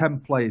had 10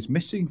 players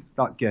missing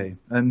that game,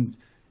 and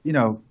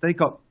they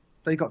got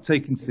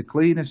taken to the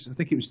cleaners. I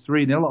think it was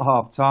 3-0 at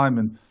half time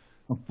and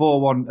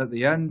 4-1 at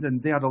the end,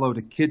 and they had a load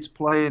of kids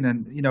playing,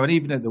 and and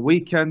even at the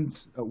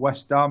weekend at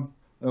West Ham,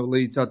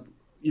 Leeds had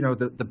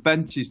the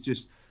bench is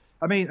just.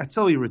 I mean, I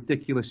tell you, a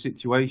ridiculous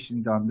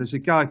situation, Dan. There's a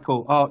guy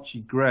called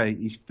Archie Gray.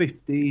 He's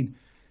 15.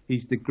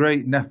 He's the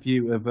great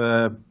nephew of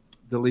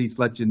the Leeds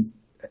legend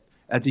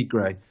Eddie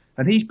Gray,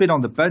 and he's been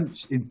on the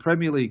bench in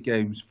Premier League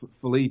games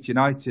for Leeds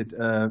United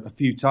a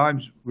few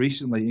times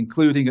recently,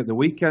 including at the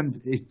weekend.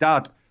 His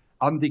dad,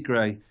 Andy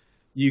Gray,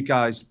 you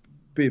guys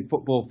being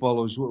football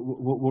followers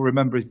will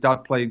remember his dad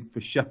playing for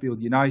Sheffield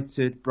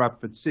United,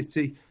 Bradford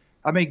City.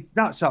 I mean,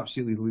 that's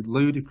absolutely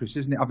ludicrous,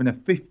 isn't it? Having a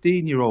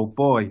 15-year-old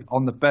boy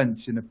on the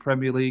bench in a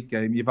Premier League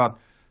game. You've had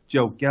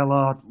Joe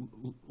Gellard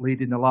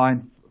leading the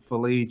line for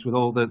Leeds with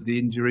all the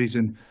injuries,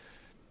 and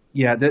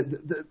yeah,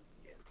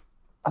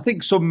 I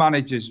think some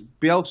managers,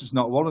 Bielsa's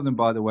not one of them,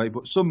 by the way,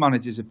 but some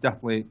managers have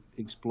definitely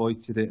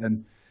exploited it,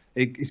 and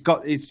it's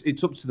up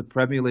to the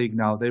Premier League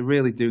now. They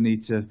really do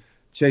need to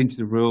change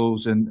the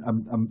rules and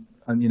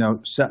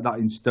set that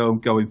in stone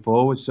going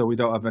forward, so we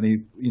don't have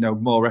any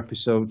more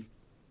episodes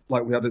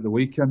like we had at the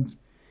weekend.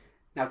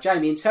 Now,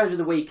 Jamie, in terms of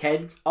the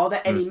weekend, are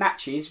there any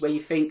matches where you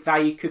think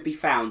value could be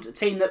found? A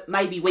team that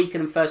may be weaker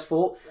than first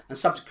thought and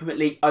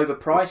subsequently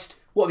overpriced?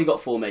 What have you got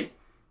for me?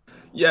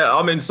 Yeah,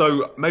 I mean,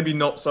 so maybe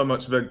not so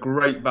much of a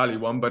great value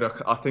one,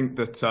 but I think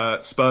that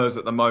Spurs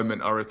at the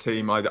moment are a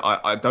team.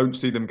 I don't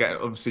see them getting,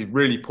 obviously,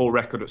 really poor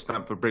record at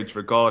Stamford Bridge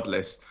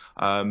regardless,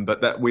 but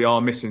that we are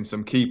missing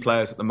some key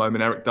players at the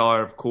moment. Eric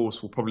Dyer, of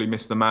course, will probably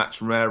miss the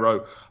match.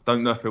 Romero,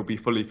 don't know if he'll be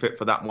fully fit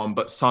for that one,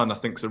 but Son, I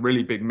think, is a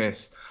really big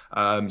miss.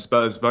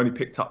 Spurs have only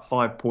picked up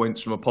 5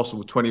 points from a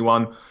possible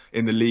 21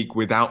 in the league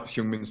without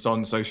Heung-min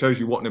Son, so it shows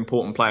you what an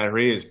important player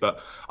he is.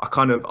 But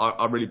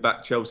I really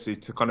back Chelsea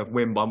to kind of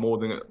win by more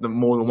than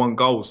one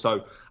goal.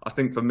 So I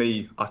think for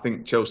me,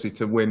 Chelsea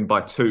to win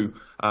by 2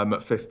 at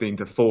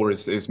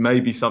 15-4 is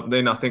maybe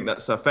something. I think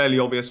that's a fairly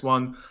obvious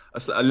one.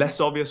 A less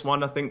obvious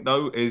one, I think,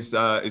 though, is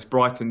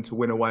Brighton to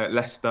win away at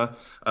Leicester.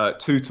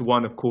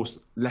 2-1, of course,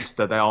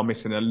 Leicester, they are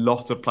missing a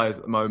lot of players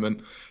at the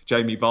moment.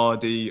 Jamie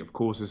Vardy, of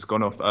course, has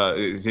gone off,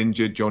 is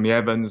injured. Johnny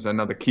Evans,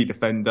 another key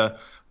defender.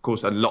 Of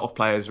course, a lot of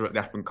players are at the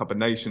African Cup of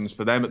Nations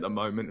for them at the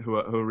moment who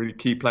are really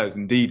key players.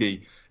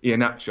 Ndidi,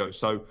 Iheanacho.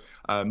 So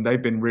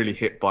they've been really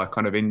hit by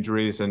kind of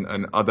injuries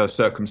and other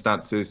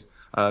circumstances.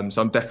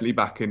 So I'm definitely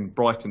backing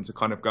Brighton to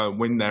kind of go and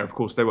win there. Of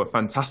course, they were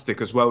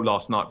fantastic as well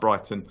last night,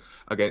 Brighton,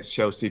 against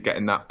Chelsea,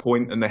 getting that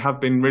point. And they have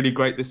been really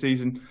great this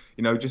season,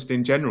 just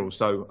in general.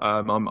 So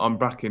I'm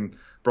backing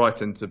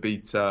Brighton to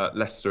beat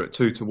Leicester at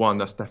 2-1.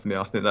 That's definitely,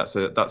 I think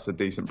that's a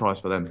decent price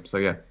for them. So,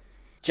 yeah.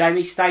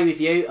 Jamie, stay with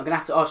you. I'm going to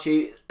have to ask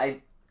you a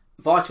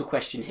vital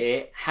question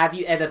here. Have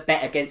you ever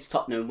bet against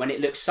Tottenham when it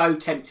looks so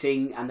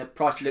tempting and the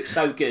price looks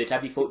so good?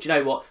 Have you thought, you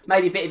know what,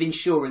 maybe a bit of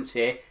insurance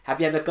here?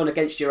 Have you ever gone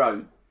against your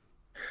own?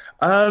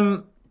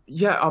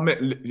 Yeah, I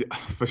mean,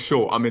 for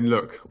sure. I mean,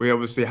 look, we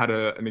obviously had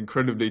an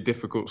incredibly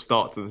difficult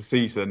start to the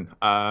season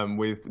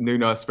with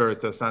Nuno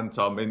Espirito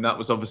Santo. I mean, that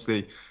will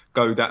obviously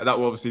go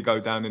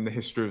down in the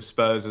history of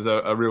Spurs as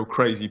a real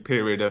crazy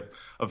period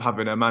of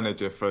having a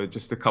manager for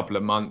just a couple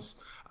of months.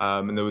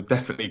 And there were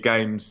definitely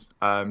games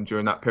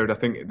during that period. I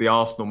think the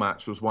Arsenal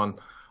match was one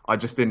I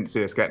just didn't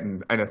see us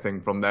getting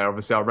anything from there.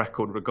 Obviously, our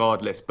record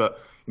regardless. But,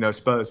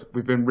 Spurs,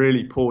 we've been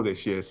really poor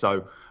this year.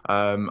 So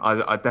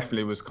I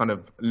definitely was kind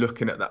of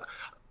looking at that.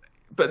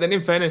 But then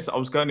in fairness, I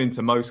was going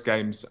into most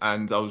games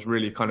and I was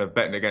really kind of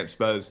betting against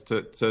Spurs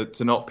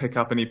to not pick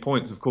up any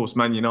points. Of course,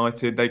 Man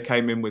United, they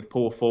came in with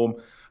poor form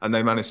and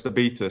they managed to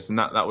beat us. And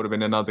that would have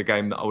been another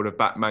game that I would have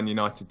backed Man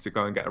United to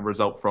go and get a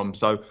result from.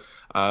 So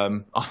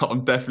I'm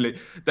definitely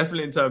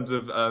in terms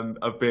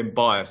of being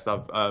biased,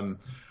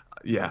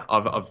 yeah,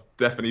 I've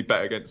definitely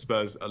bet against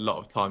Spurs a lot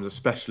of times,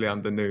 especially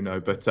under Nuno.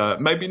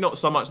 But maybe not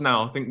so much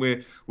now. I think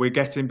we're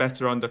getting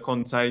better under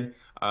Conte,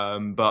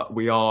 but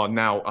we are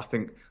now. I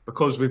think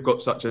because we've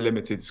got such a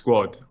limited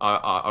squad,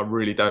 I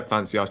really don't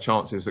fancy our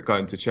chances at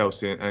going to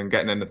Chelsea and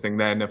getting anything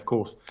there. And of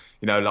course,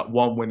 like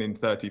one win in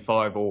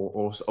 35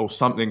 or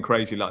something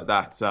crazy like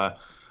that.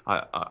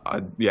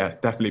 Yeah,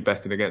 definitely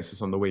betting against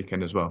us on the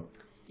weekend as well.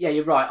 Yeah,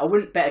 you're right. I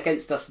wouldn't bet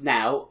against us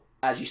now.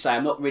 As you say,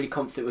 I'm not really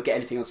confident we'll get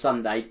anything on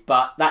Sunday,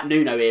 but that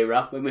Nuno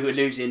era, when we were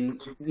losing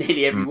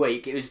nearly every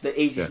week, it was the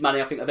easiest money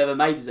I think I've ever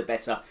made as a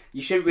bettor.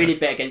 You shouldn't really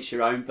bet against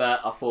your own,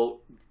 but I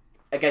thought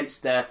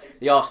against the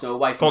Arsenal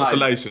away from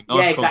consolation.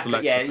 home. Yeah,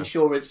 exactly. Yeah,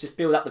 insurance, just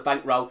build up the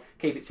bankroll,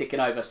 keep it ticking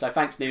over. So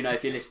thanks, Nuno,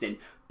 if you're listening.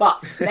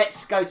 But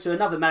let's go to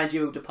another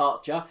managerial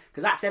departure,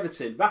 because that's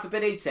Everton. Rafa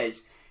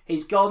Benitez,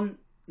 he's gone.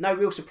 No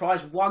real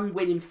surprise, 1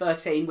 win in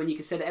 13 when you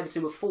consider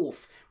Everton were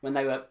 4th when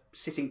they were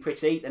sitting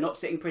pretty. They're not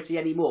sitting pretty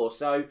anymore.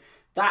 So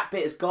that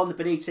bit has gone. The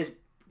Benitez,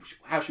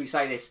 how should we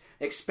say this,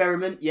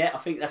 experiment, yeah, I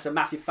think that's a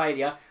massive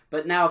failure.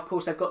 But now, of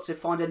course, they've got to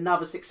find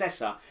another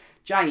successor.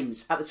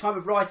 James, at the time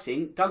of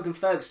writing, Duncan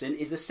Ferguson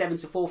is the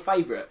 7-4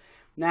 favourite.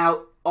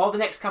 Now, are the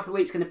next couple of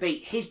weeks going to be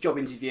his job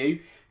interview?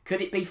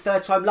 Could it be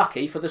third time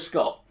lucky for the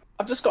Scot?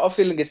 I've just got a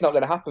feeling it's not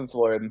going to happen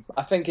for him.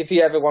 I think if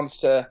he ever wants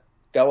to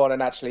go on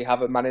and actually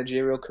have a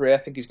managerial career, I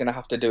think he's going to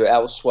have to do it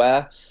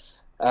elsewhere.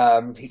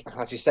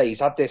 As you say,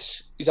 he's had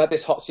this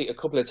hot seat a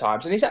couple of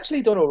times, and he's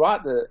actually done all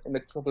right in the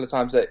couple of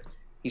times that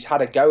he's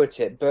had a go at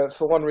it. But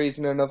for one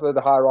reason or another,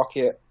 the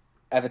hierarchy at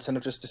Everton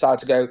have just decided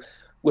to go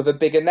with a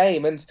bigger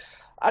name, and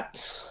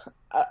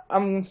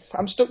I'm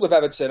stuck with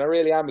Everton. I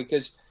really am,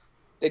 because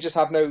they just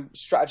have no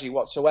strategy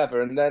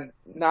whatsoever, and then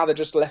now they're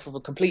just left with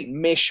a complete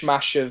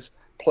mishmash of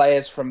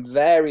players from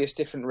various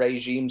different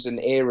regimes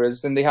and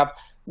eras, and they have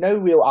no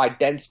real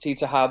identity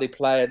to how they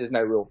play. There's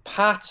no real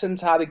pattern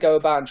to how they go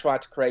about and try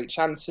to create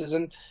chances.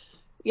 And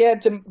yeah,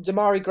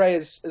 Demarai Gray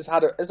has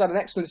had an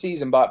excellent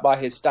season by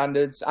his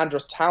standards.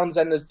 Andros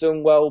Townsend has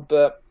done well,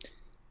 but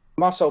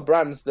Marcel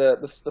Brands,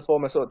 the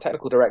former sort of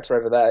technical director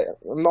over there,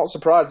 I'm not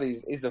surprised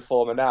he's the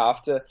former now.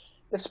 After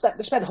they've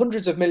spent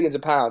hundreds of millions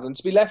of pounds, and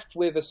to be left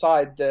with a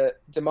side that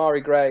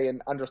Demarai Gray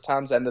and Andros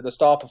Townsend are the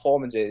star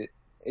performances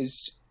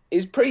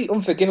is pretty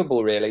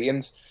unforgivable, really.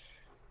 And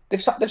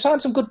they've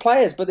signed some good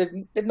players, but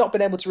they've not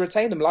been able to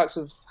retain them, likes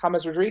of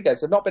James Rodriguez.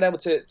 They've not been able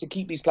to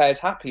keep these players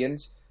happy, and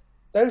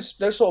those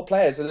sort of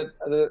players are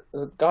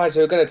the guys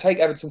who are going to take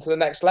Everton to the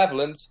next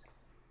level. And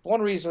for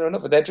one reason or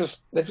another, they've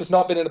just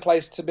not been in a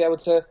place to be able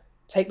to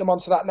take them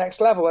onto that next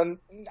level. And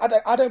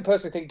I don't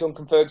personally think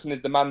Duncan Ferguson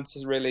is the man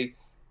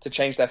to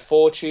change their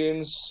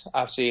fortunes.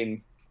 I've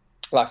seen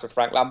the likes of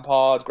Frank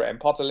Lampard, Graham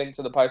Potter linked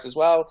to the post as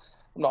well.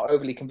 I'm not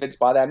overly convinced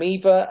by them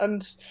either,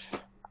 and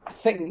I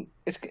think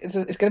it's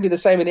going to be the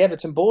same in the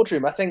Everton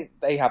boardroom. I think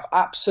they have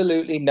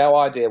absolutely no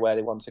idea where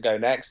they want to go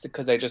next,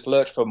 because they just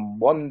lurch from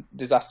one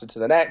disaster to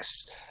the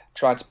next,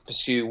 trying to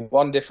pursue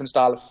one different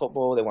style of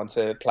football. They want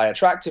to play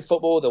attractive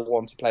football. They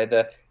want to play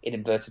the, in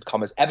inverted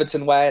commas,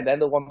 Everton way, and then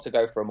they want to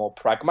go for a more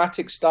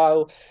pragmatic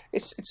style.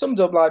 It's summed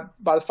up like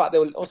by the fact they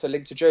were also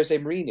linked to Jose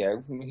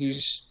Mourinho,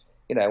 who's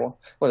one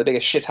of the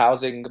biggest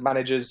shithousing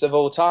managers of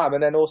all time,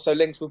 and then also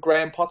linked with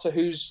Graham Potter,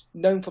 who's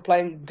known for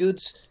playing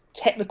good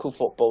technical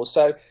football.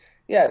 So,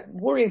 yeah,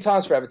 worrying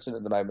times for Everton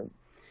at the moment.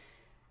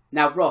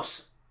 Now,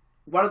 Ross,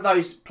 one of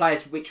those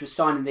players which was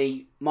signed in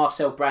the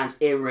Marcel Brands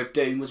era of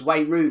doom was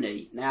Wayne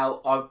Rooney. Now,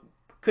 I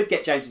could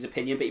get James's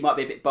opinion, but he might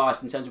be a bit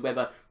biased in terms of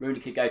whether Rooney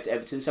could go to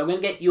Everton. So I'm going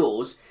to get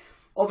yours.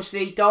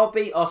 Obviously,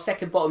 Derby are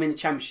second bottom in the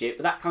Championship,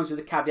 but that comes with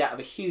the caveat of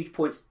a huge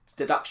points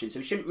deduction. So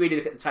we shouldn't really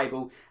look at the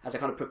table as a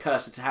kind of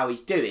precursor to how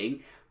he's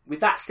doing. With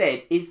that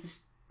said,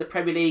 is the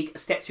Premier League a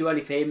step too early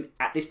for him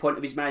at this point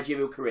of his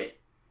managerial career?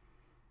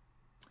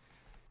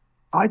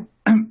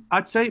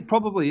 I'd say it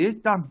probably is,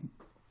 Dan,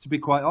 to be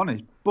quite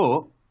honest.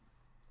 But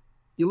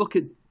you look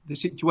at the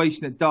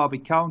situation at Derby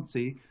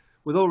County,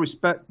 with all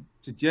respect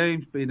to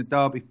James being a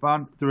Derby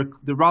fan,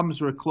 the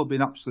Rams are a club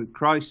in absolute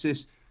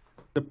crisis.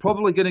 They're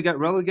probably going to get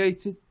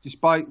relegated,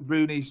 despite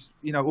Rooney's,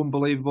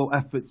 unbelievable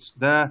efforts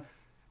there.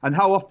 And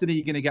how often are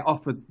you going to get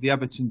offered the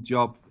Everton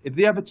job? If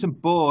the Everton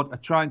board are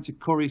trying to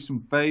curry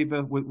some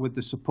favour with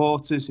the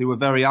supporters who are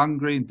very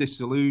angry and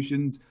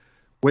disillusioned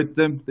with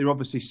them, they're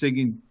obviously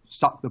singing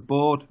 "Sack the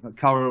Board" at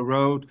Carrow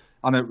Road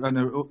and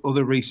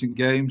other recent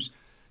games.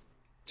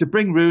 To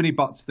bring Rooney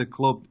back to the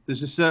club,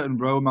 there's a certain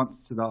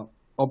romance to that.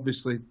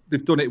 Obviously,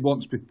 they've done it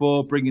once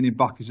before, bringing him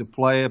back as a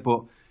player,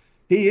 but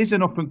he is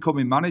an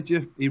up-and-coming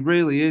manager. He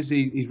really is.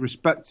 He's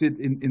respected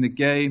in the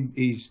game.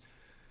 He's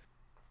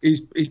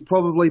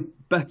probably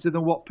better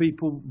than what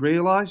people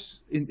realise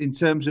in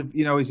terms of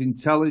his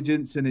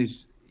intelligence and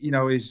his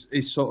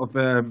sort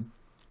of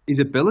his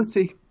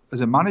ability as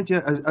a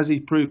manager, as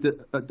he proved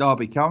at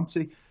Derby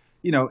County.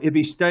 If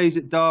he stays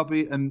at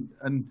Derby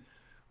and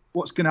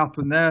what's going to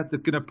happen there? They're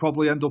going to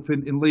probably end up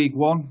in League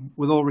One.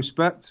 With all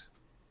respect,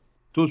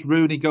 does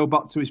Rooney go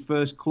back to his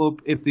first club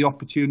if the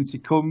opportunity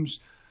comes?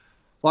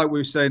 like we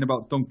were saying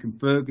about Duncan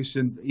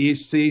Ferguson,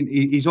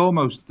 he's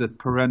almost the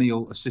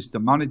perennial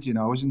assistant manager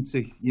now, isn't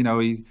he?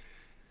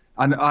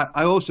 And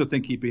I also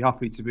think he'd be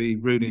happy to be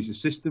Rooney's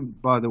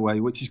assistant, by the way,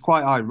 which is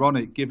quite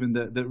ironic given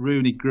that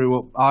Rooney grew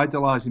up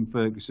idolising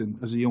Ferguson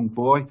as a young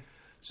boy.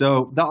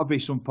 So that would be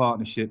some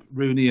partnership,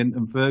 Rooney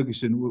and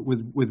Ferguson,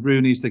 with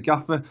Rooney as the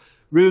gaffer.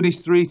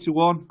 Rooney's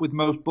 3-1 with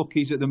most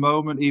bookies at the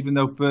moment, even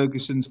though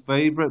Ferguson's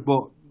favourite.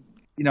 But,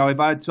 if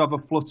I had to have a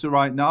flutter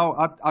right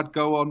now, I'd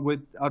go on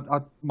with,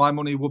 my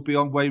money would be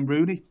on Wayne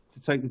Rooney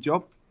to take the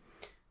job.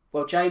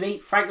 Well, Jamie,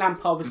 Frank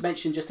Lampard was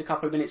mentioned just a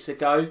couple of minutes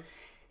ago.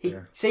 He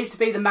seems to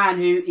be the man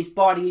who is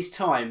biding his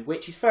time,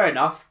 which is fair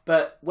enough.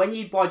 But when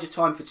you bide your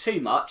time for too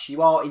much,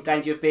 you are in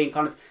danger of being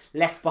kind of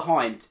left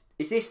behind.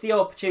 Is this the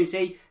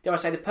opportunity, dare I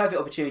say, the perfect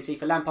opportunity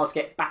for Lampard to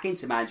get back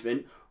into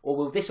management, or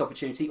will this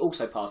opportunity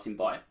also pass him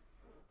by?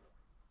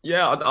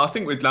 Yeah, I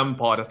think with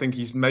Lampard, I think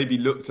he's maybe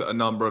looked at a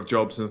number of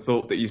jobs and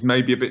thought that he's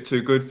maybe a bit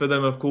too good for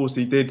them. Of course,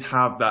 he did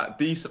have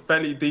that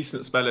fairly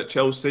decent spell at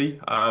Chelsea,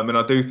 and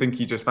I do think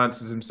he just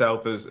fancies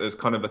himself as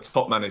kind of a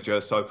top manager.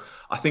 So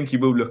I think he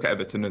will look at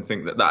Everton and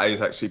think that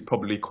is actually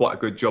probably quite a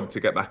good job to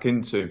get back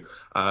into.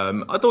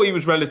 I thought he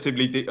was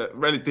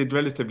did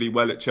relatively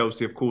well at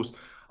Chelsea, of course.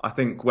 I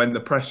think when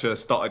the pressure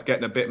started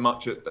getting a bit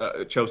much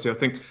at Chelsea, I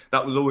think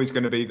that was always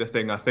going to be the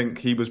thing. I think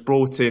he was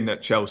brought in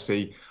at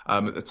Chelsea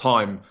at the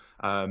time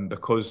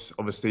because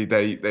obviously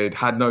they'd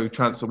had no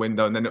transfer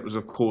window, and then it was,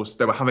 of course,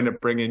 they were having to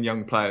bring in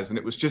young players, and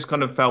it was just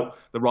kind of felt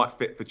the right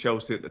fit for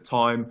Chelsea at the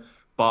time.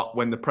 But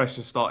when the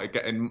pressure started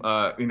getting,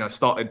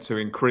 started to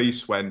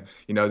increase, when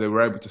they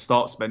were able to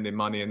start spending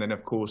money, and then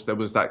of course there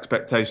was that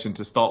expectation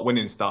to start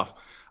winning stuff.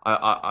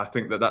 I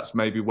think that's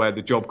maybe where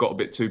the job got a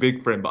bit too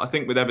big for him. But I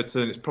think with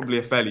Everton, it's probably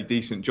a fairly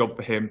decent job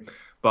for him.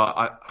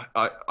 But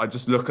I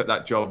just look at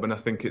that job and I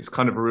think it's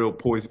kind of a real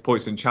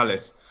poison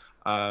chalice.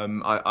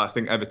 I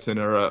think Everton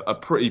are a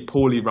pretty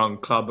poorly run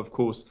club, of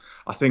course.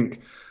 I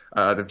think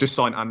they've just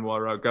signed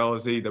Anwar El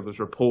Ghazi. There was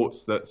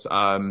reports that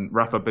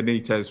Rafa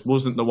Benitez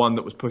wasn't the one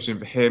that was pushing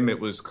for him. It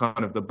was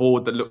kind of the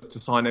board that looked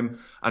to sign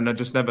him. And I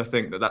just never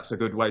think that that's a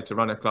good way to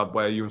run a club,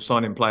 where you're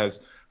signing players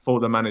for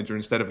the manager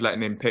instead of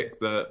letting him pick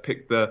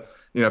the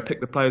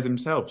players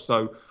himself.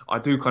 So I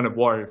do kind of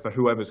worry for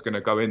whoever's going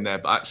to go in there.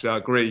 But actually, I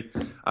agree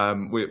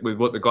with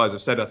what the guys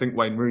have said. I think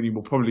Wayne Rooney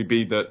will probably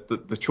be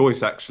the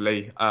choice,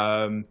 actually.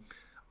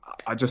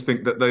 I just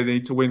think that they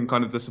need to win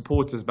kind of the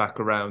supporters back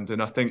around.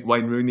 And I think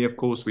Wayne Rooney, of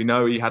course, we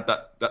know he had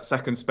that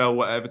second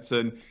spell at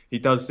Everton. He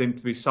does seem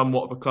to be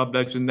somewhat of a club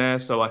legend there.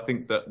 So I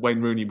think that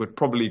Wayne Rooney would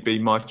probably be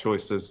my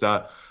choice as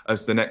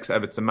the next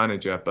Everton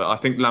manager. But I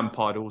think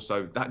Lampard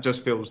also, that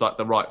just feels like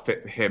the right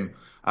fit for him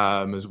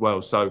as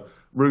well. So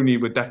Rooney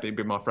would definitely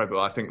be my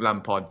favourite. I think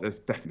Lampard, there's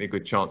definitely a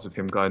good chance of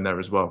him going there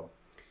as well.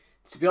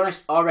 To be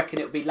honest, I reckon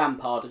it would be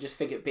Lampard. I just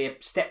think it would be a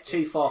step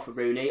too far for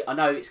Rooney. I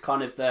know it's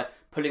kind of the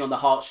pulling on the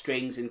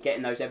heartstrings and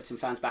getting those Everton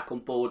fans back on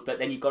board, but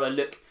then you've got to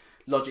look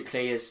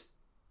logically, as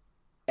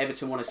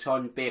Everton want to try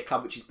and be a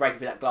club which is breaking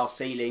through that glass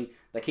ceiling.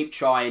 They keep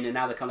trying and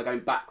now they're kind of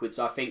going backwards.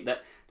 So I think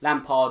that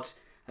Lampard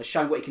has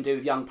shown what he can do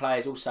with young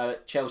players also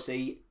at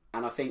Chelsea,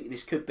 and I think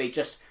this could be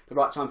just the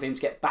right time for him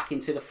to get back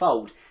into the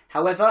fold.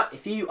 However,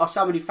 if you are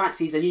someone who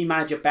fancies a new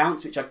manager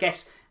bounce, which I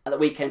guess at the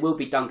weekend will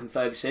be Duncan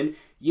Ferguson,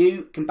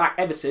 you can back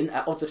Everton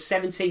at odds of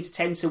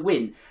 17-10 to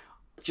win.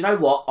 Do you know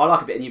what? I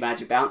like a bit of new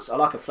manager bounce. I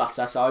like a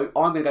flutter, so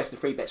I'm going to go to the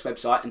FreeBets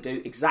website and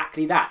do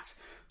exactly that.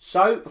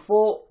 So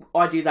before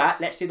I do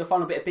that, let's do the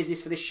final bit of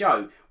business for this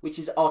show, which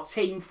is our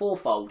team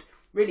fourfold.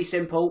 Really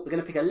simple. We're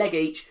going to pick a leg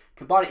each,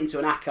 combine it into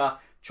an ACCA,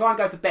 try and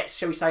go for bets,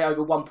 shall we say,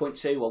 over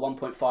 1.2 or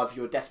 1.5 if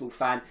you're a decimal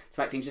fan,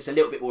 to make things just a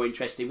little bit more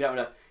interesting. We don't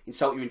want to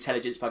insult your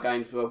intelligence by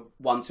going for a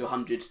 1 to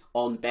 100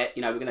 on bet.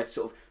 We're going to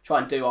sort of try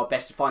and do our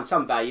best to find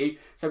some value.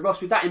 So Ross,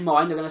 with that in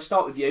mind, I'm going to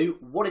start with you.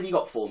 What have you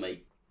got for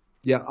me?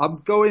 Yeah,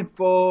 I'm going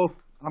for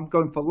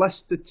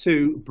Leicester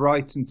 2,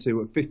 Brighton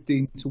 2 at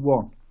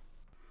 15-1.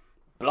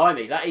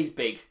 Blimey, that is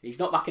big. He's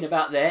not mucking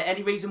about there.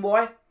 Any reason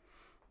why?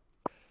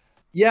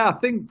 Yeah, I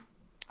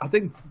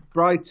think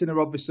Brighton are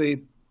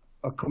obviously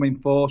a coming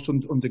force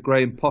under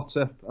Graham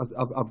Potter.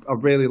 I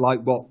really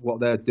like what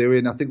they're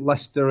doing. I think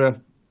Leicester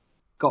have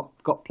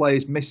got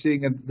players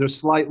missing and they're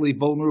slightly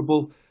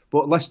vulnerable,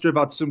 but Leicester have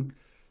had some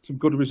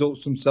good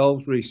results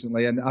themselves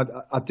recently, and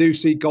I do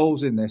see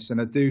goals in this,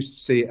 and I do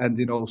see it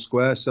ending all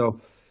square. So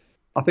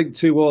I think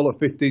 2-2 at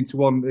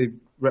 15-1 it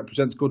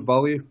represents good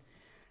value.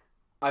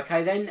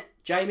 Okay then,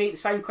 Jamie, the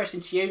same question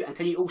to you, and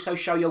can you also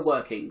show your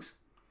workings?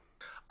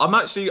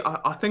 I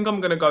think I'm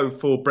going to go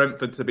for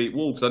Brentford to beat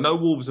Wolves. I know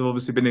Wolves have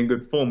obviously been in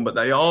good form, but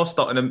they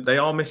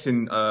are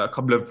missing a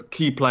couple of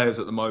key players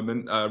at the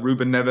moment.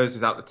 Ruben Neves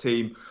is out the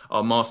team.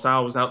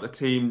 Marçal's out the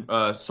team.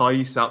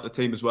 Saiss out the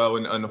team as well,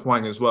 and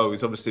Hwang as well,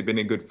 who's obviously been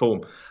in good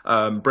form.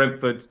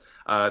 Brentford,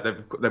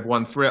 they've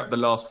won 3 out of the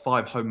last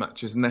 5 home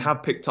matches, and they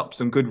have picked up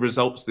some good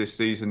results this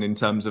season in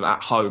terms of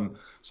at home.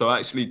 So I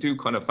actually do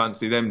kind of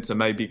fancy them to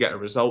maybe get a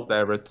result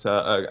there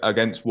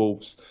against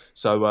Wolves.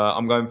 So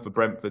I'm going for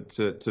Brentford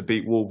to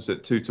beat Wolves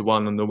at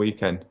 2-1 on the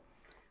weekend.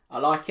 I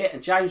like it.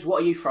 And James,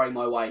 what are you throwing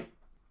my way?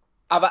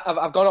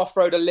 I've gone off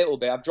road a little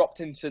bit. I've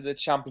dropped into the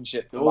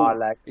Championship for my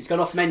leg. It's gone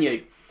off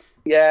menu.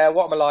 Yeah,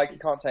 what am I like? You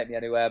can't take me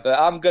anywhere. But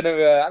I'm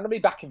gonna be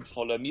back in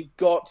Fulham. You've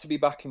got to be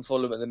back in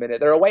Fulham at the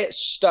minute. They're away at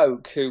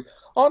Stoke, who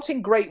aren't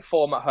in great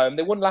form at home.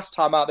 They won last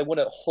time out. They won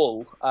at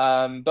Hull,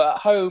 but at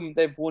home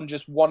they've won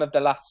just one of the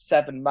last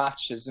 7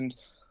 matches, and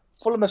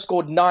Fulham have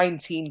scored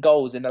 19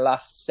 goals in the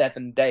last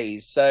 7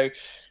 days. So,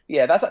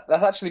 yeah, that's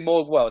actually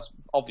more. Well, it's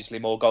obviously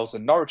more goals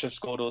than Norwich have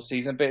scored all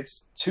season, but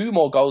it's 2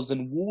 more goals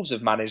than Wolves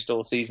have managed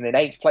all season in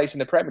 8th place in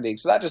the Premier League.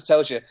 So that just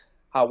tells you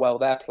how well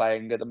they're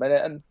playing at the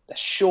minute, and they're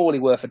surely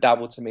worth a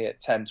dabble to me at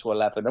 10 to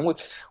 11. And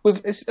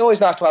it's always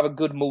nice to have a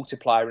good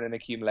multiplier in an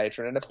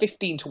accumulator, and a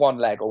 15 to 1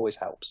 leg always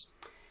helps.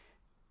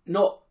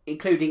 Not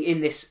including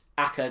in this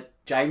ACCA,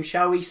 James,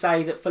 shall we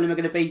say that Fulham are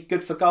going to be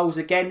good for goals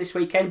again this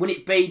weekend? Will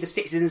it be the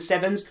 6s and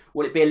 7s?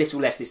 Will it be a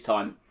little less this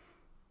time?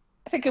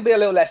 I think it'll be a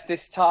little less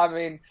this time. I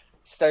mean,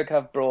 Stoke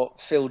have brought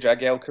Phil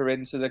Jagielka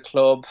into the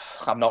club.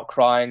 I'm not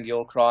crying,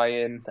 you're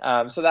crying.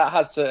 So that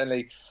has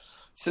certainly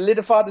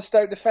solidified the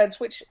Stoke defence,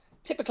 which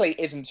typically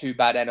isn't too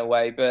bad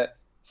anyway, but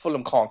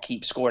Fulham can't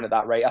keep scoring at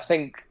that rate. I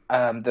think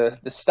the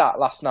stat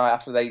last night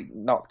after they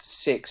knocked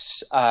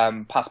 6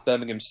 past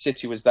Birmingham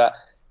City was that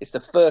it's the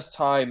first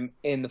time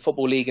in the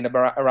Football League in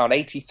around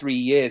 83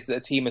 years that a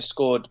team has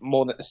scored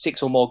more than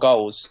 6 or more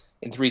goals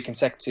in 3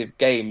 consecutive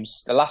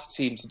games. The last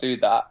team to do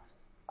that,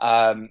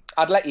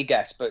 I'd let you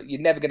guess, but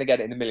you're never going to get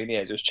it in a million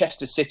years. It was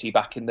Chester City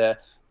back in the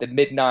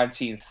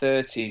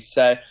mid-1930s.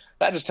 So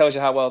that just tells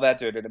you how well they're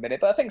doing in a minute.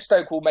 But I think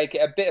Stoke will make it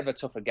a bit of a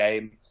tougher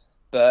game.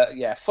 But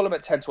yeah, Fulham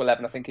at 10 to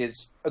 11 I think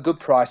is a good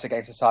price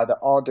against a side that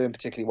aren't doing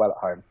particularly well at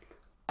home.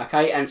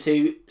 Okay, and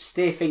to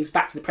steer things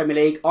back to the Premier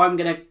League, I'm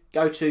going to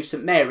go to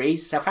St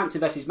Mary's,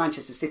 Southampton versus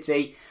Manchester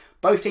City.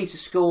 Both teams to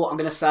score, I'm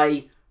going to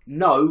say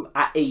no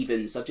at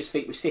evens. I just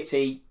think with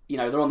City,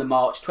 they're on the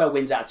march, 12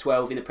 wins out of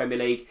 12 in the Premier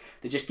League.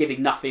 They're just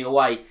giving nothing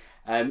away.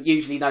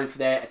 Usually known for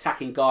their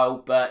attacking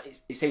guile, but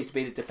it seems to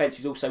be the defence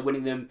is also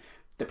winning them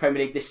the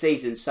Premier League this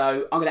season.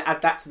 So I'm going to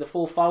add that to the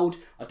fourfold.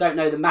 I don't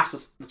know the maths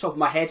off the top of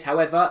my head.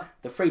 However,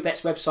 the Free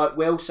Bets website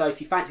will. So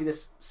if you fancy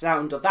the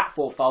sound of that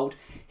fourfold,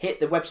 hit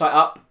the website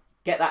up,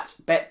 get that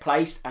bet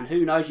placed, and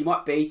who knows, you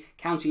might be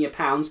counting your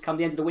pounds come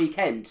the end of the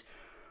weekend.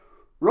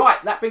 Right,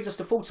 that brings us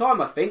to full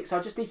time, I think. So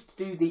I just need to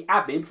do the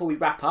admin before we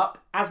wrap up.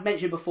 As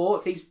mentioned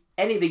before, if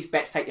any of these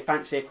bets take your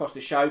fancy across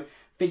the show,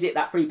 visit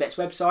that Free Bets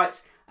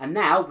website. And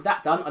now, with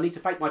that done, I need to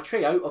thank my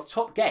trio of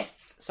top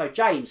guests. So,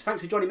 James,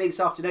 thanks for joining me this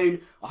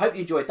afternoon. I hope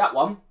you enjoyed that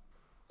one.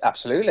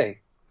 Absolutely.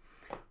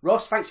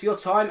 Ross, thanks for your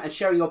time and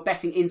sharing your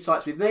betting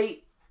insights with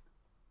me.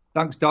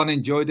 Thanks, Dan.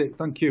 Enjoyed it.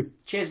 Thank you.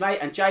 Cheers, mate.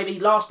 And Jamie,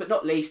 last but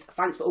not least,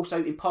 thanks for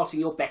also imparting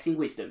your betting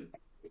wisdom.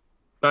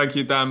 Thank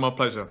you, Dan. My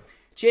pleasure.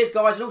 Cheers,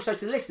 guys, and also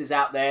to the listeners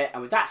out there.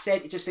 And with that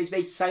said, it just leaves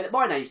me to say that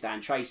my name's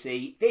Dan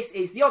Tracy. This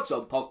is the Odds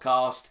On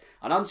Podcast.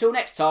 And until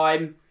next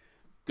time,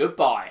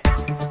 goodbye.